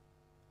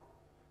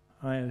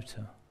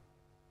iota.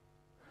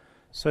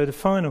 So the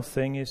final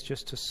thing is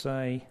just to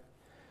say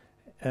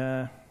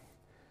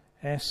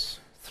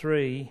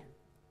S3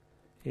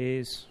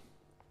 is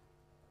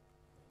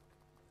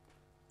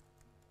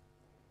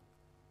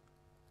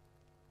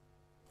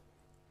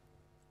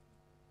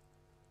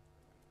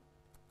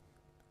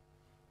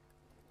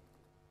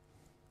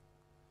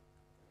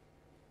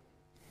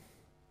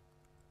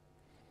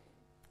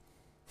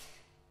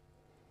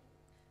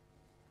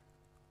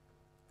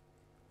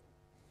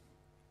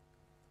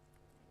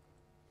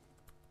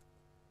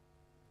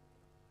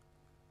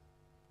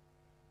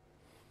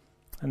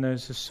and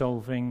those are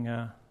solving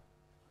the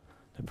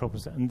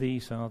problems. And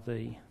these are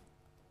the...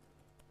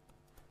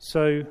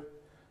 So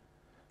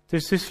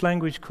there's this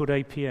language called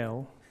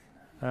APL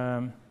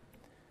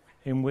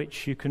in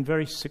which you can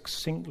very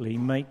succinctly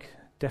make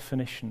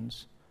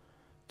definitions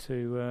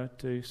to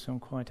do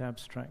some quite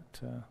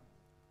abstract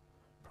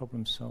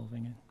problem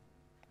solving in.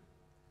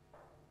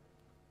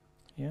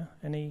 Yeah?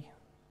 Any...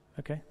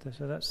 Okay,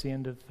 so that's the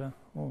end of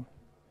all.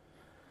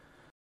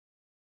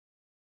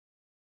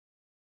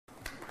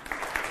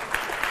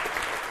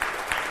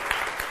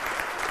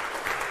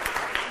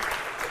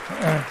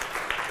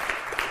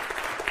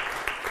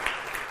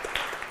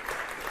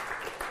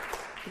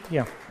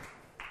 Yeah.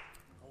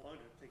 How long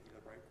did it take you to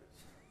write this?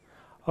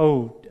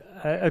 Oh,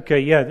 okay,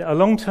 yeah, a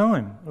long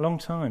time.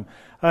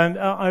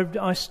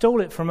 I stole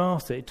it from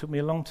Arthur. It took me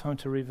a long time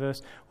to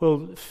reverse.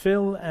 Well,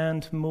 Phil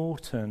and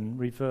Morton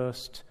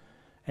reversed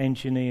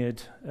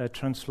engineered,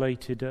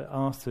 translated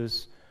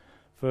Arthur's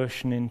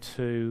version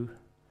into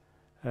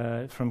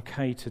from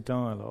K to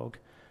Dyalog,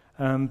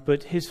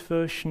 but his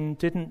version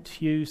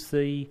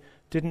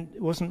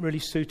wasn't really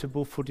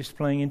suitable for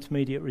displaying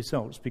intermediate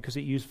results because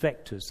it used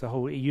vectors.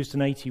 It used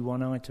an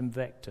 81 item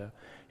vector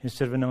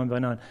instead of a 9 by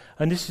 9.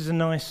 And this is a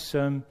nice.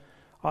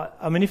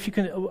 I mean, if you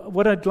can,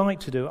 what I'd like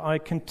to do, I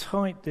can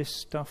type this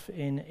stuff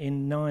in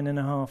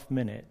 9.5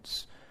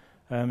 minutes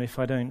if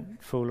I don't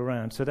fool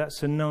around. So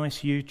that's a nice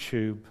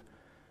YouTube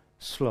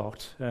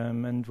slot,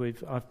 and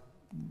I've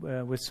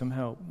with some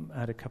help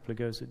had a couple of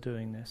goes at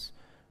doing this,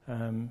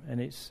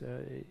 and it's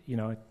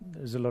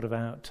there's a lot of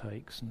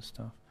outtakes and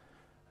stuff.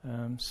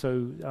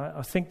 So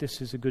I think this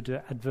is a good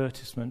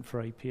advertisement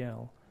for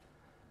APL.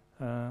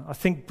 I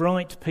think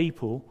bright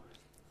people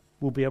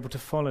will be able to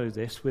follow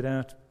this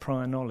without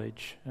prior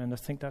knowledge, and I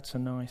think that's a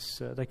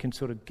nice... they can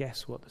sort of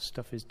guess what the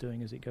stuff is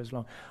doing as it goes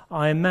along.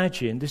 I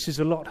imagine this is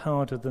a lot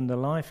harder than the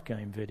live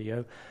game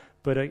video,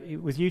 but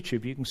with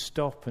YouTube you can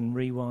stop and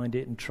rewind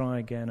it and try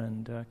again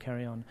and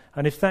carry on.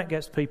 And if that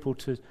gets people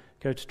to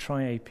go to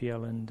try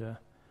APL and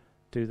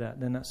do that,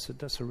 then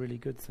that's a really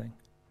good thing.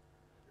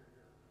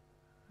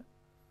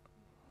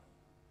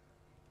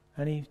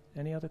 Any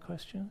other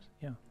questions?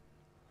 Yeah. I'm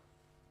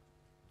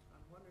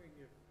wondering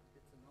if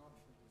it's an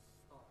option to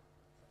stop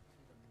at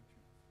 2 dimensions.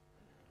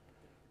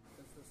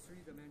 Does the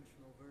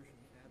three-dimensional version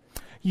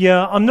add?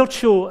 Yeah, I'm not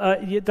sure.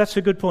 That's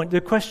a good point. The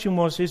question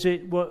was: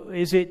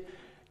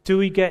 do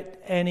we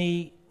get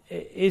any?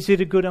 Is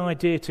it a good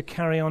idea to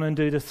carry on and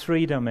do the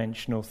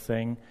three-dimensional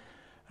thing?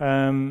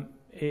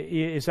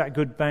 Is that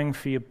good bang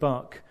for your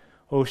buck,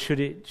 or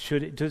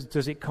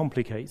does it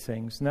complicate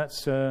things? And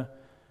that's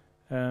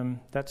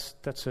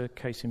a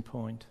case in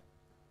point.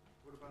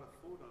 What about a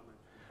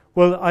four-dimensional?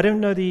 Well, I don't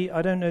know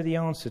the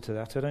answer to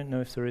that. I don't know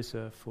if there is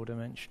a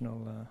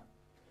four-dimensional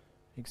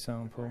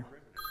example.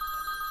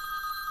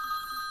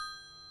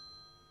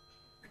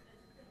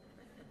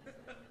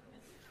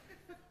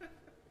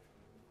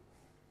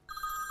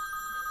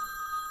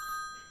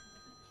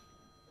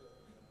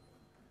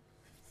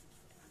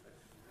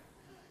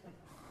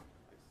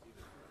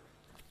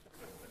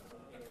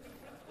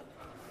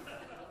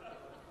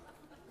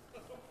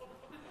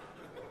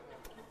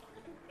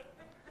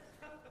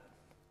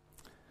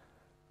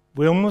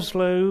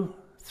 Wilmerslow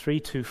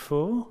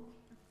 324.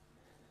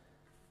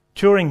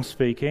 Turing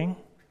speaking.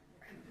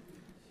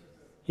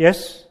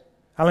 Yes?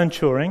 Alan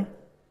Turing?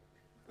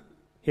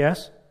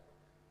 Yes?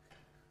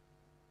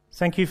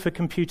 Thank you for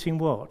computing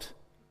what?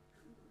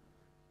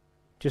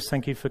 Just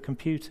thank you for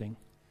computing.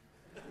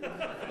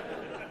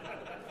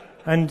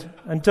 And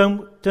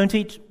don't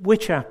eat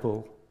which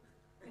apple?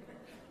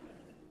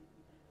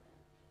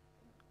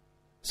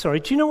 Sorry,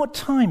 do you know what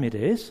time it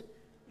is?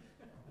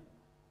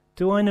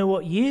 Do I know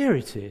what year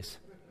it is?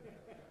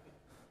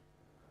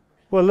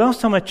 Well,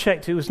 last time I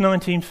checked, it was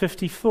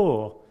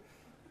 1954,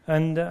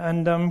 and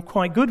I'm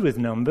quite good with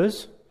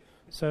numbers.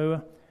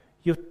 So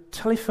you're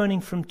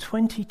telephoning from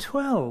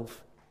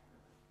 2012.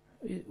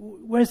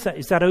 Where's that?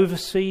 Is that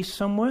overseas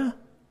somewhere?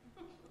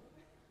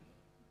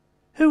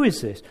 Who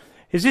is this?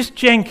 Is this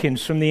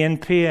Jenkins from the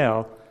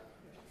NPL?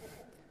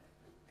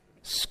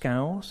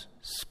 Scholes?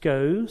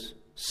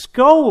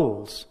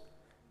 Scholes?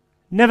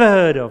 Never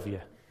heard of you.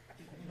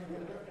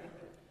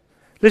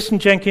 Listen,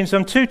 Jenkins,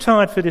 I'm too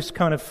tired for this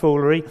kind of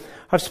foolery.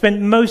 I've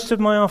spent most of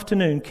my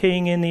afternoon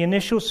keying in the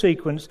initial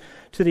sequence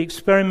to the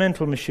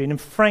experimental machine, and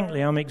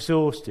frankly, I'm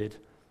exhausted.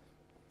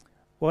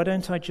 Why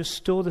don't I just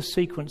store the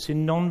sequence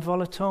in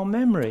non-volatile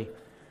memory?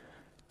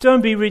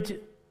 Don't be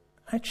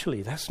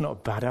Actually, that's not a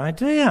bad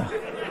idea.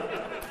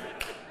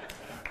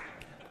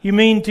 You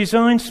mean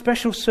design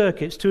special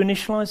circuits to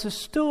initialize the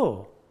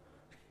store?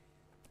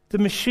 The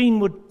machine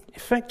would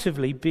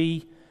effectively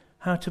be,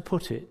 how to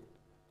put it,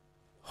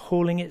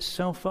 hauling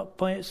itself up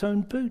by its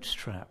own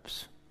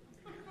bootstraps.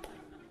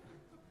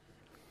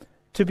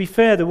 To be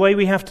fair, the way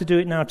we have to do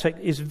it now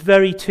is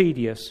very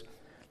tedious.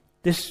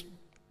 This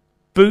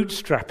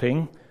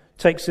bootstrapping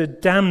takes a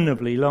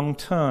damnably long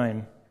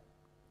time.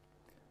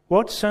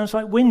 What? Sounds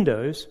like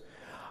Windows?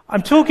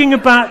 I'm talking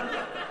about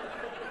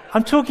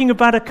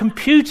a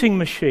computing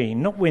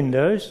machine, not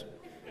Windows.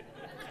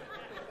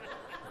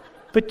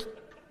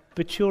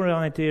 But your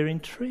idea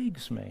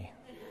intrigues me.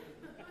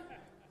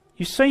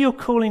 You say you're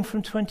calling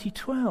from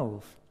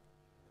 2012.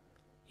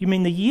 You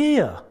mean the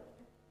year?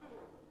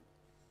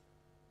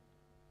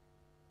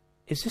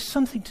 Is this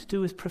something to do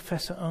with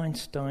Professor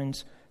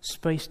Einstein's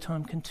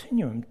space-time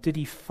continuum? Did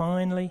he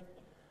finally...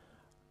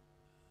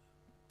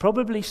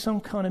 Probably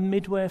some kind of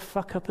midware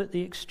fuck-up at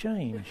the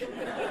exchange.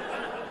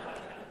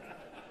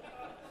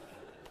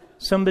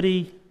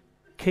 Somebody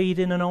keyed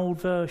in an old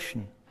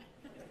version.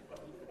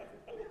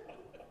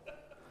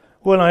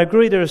 Well, I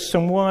agree there are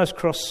some wires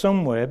crossed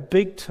somewhere.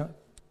 Big time.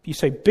 You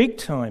say big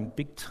time,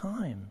 big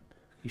time.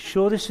 You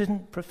sure this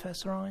isn't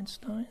Professor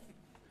Einstein?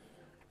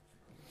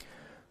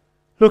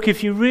 Look,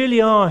 if you really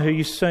are who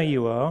you say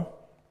you are,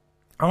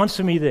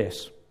 answer me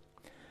this.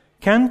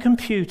 Can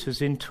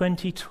computers in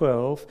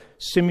 2012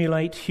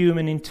 simulate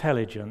human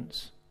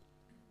intelligence?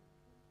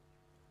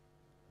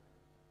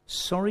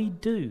 Sorry,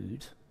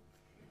 dude.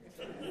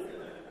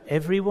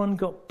 Everyone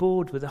got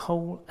bored with the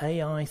whole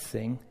AI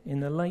thing in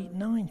the late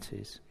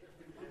 90s.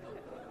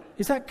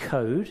 Is that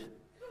code?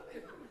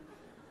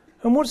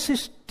 And what's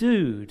this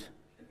dude?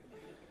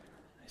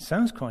 It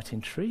sounds quite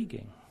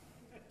intriguing.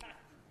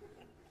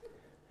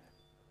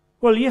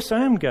 Well, yes, I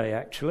am gay,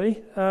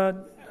 actually.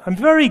 I'm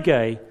very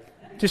gay,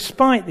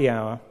 despite the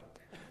hour.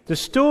 The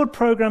stored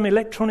program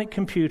electronic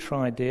computer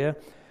idea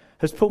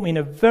has put me in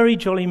a very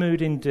jolly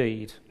mood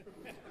indeed.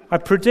 I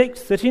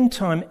predict that in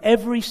time,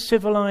 every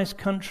civilized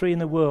country in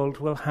the world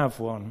will have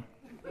one.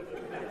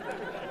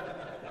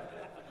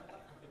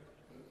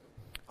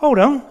 Hold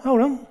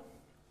on.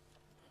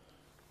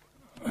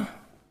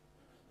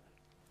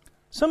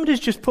 Somebody's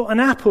just put an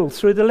apple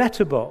through the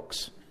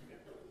letterbox.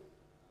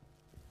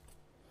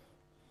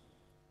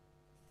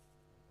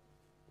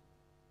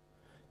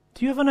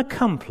 Do you have an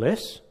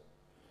accomplice?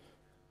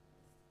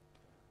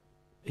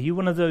 Are you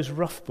one of those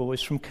rough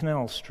boys from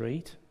Canal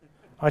Street?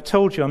 I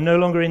told you I'm no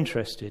longer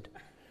interested.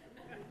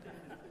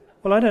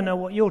 Well, I don't know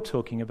what you're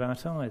talking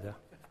about either.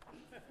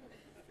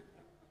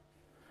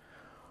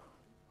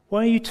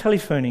 Why are you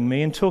telephoning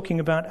me and talking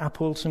about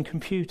apples and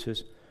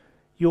computers?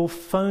 You're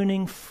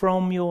phoning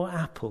from your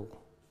apple.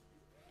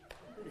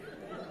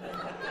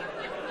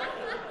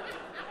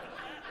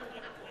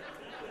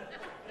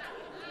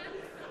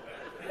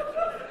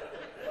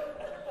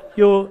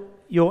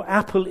 Your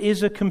apple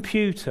is a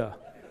computer.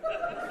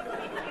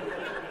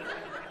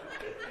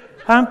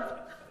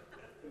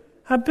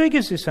 How big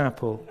is this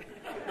apple?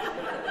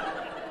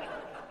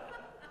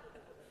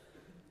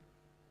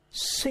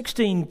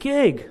 16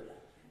 gig.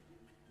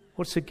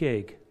 What's a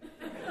gig?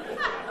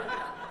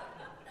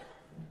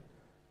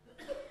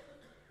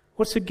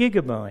 What's a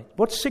gigabyte?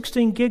 What's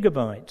 16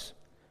 gigabytes?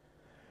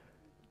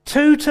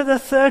 2 to the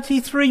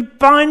 33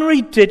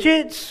 binary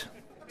digits?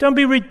 Don't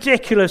be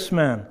ridiculous,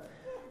 man.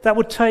 That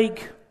would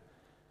take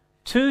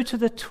 2 to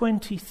the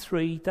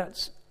 23,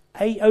 that's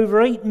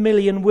over 8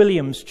 million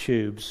Williams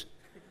tubes.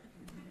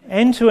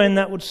 End to end,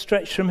 that would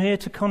stretch from here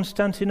to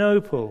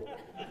Constantinople.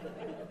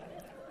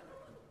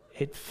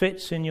 It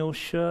fits in your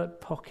shirt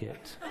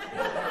pocket.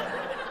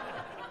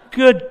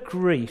 Good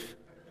grief.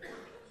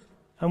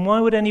 And why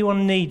would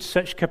anyone need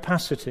such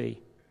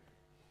capacity?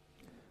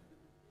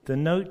 The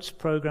notes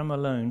program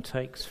alone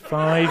takes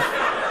 5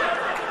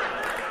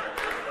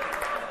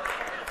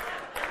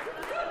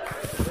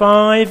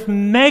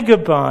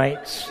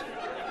 megabytes.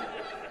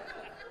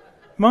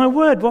 My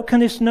word, what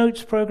can this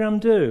notes program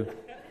do?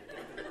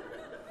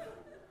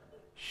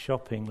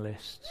 Shopping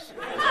lists.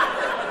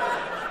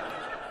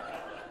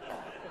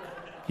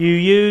 You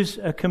use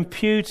a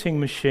computing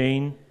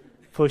machine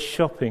for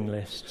shopping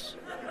lists.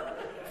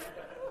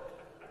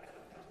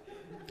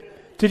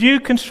 Did you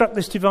construct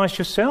this device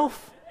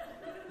yourself?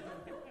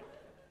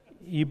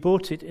 You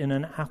bought it in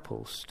an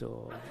Apple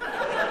store.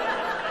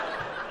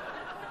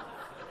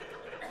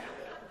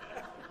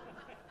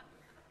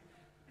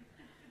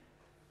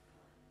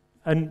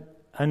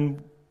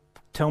 And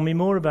tell me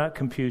more about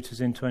computers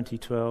in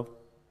 2012.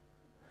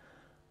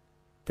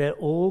 They're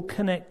all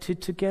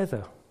connected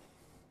together.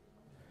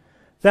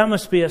 That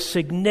must be a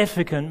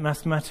significant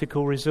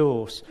mathematical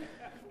resource.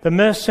 The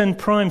Mersenne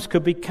primes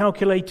could be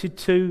calculated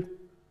to...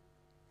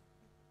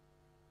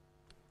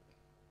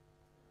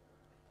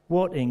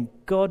 What in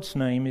God's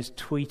name is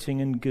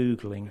tweeting and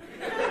Googling?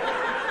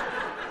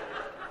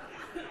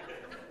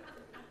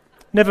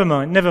 Never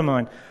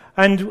mind.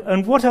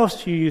 And what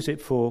else do you use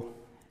it for?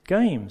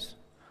 Games.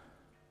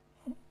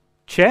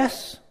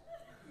 Chess?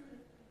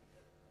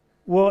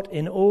 What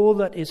in all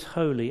that is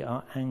holy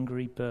are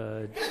angry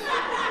birds?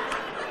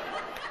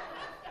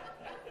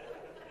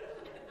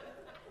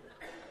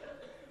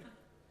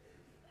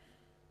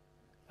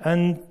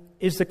 And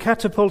is the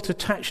catapult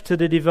attached to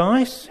the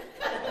device?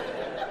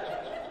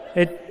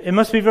 It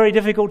must be very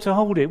difficult to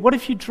hold it. What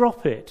if you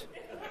drop it?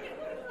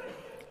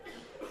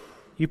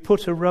 You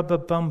put a rubber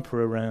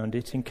bumper around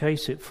it in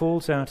case it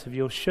falls out of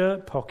your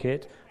shirt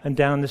pocket and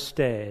down the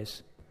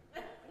stairs.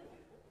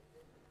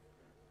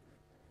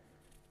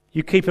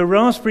 You keep a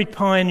Raspberry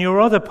Pi in your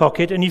other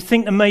pocket and you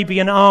think there may be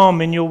an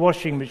arm in your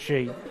washing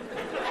machine.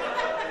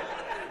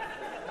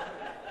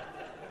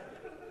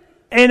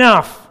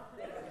 Enough!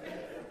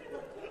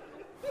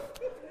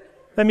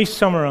 Let me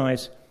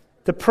summarize.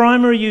 The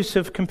primary use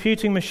of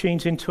computing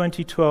machines in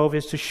 2012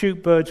 is to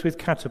shoot birds with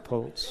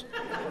catapults.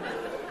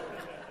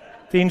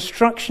 The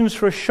instructions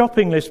for a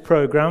shopping list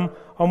program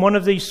on one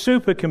of these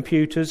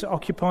supercomputers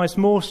occupies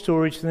more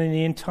storage than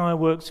the entire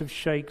works of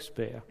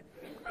Shakespeare.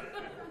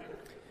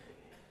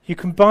 You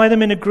can buy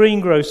them in a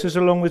greengrocer's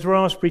along with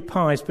Raspberry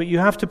Pis, but you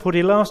have to put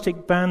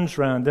elastic bands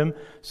around them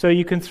so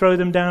you can throw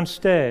them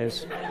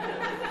downstairs.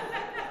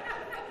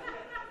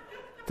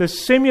 The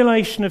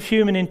simulation of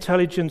human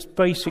intelligence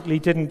basically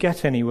didn't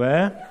get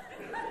anywhere.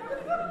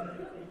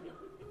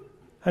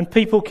 And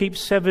people keep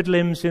severed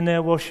limbs in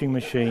their washing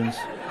machines.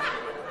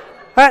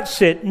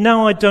 That's it.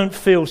 Now I don't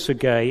feel so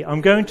gay.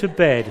 I'm going to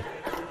bed.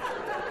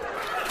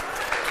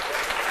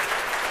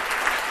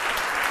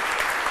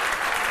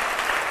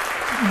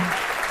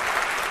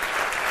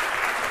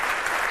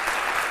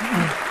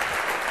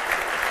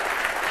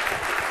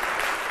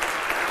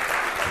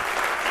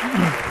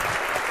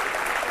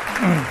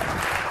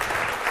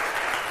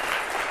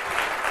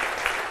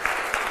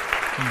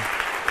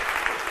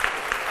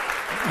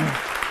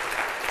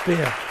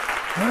 Beer.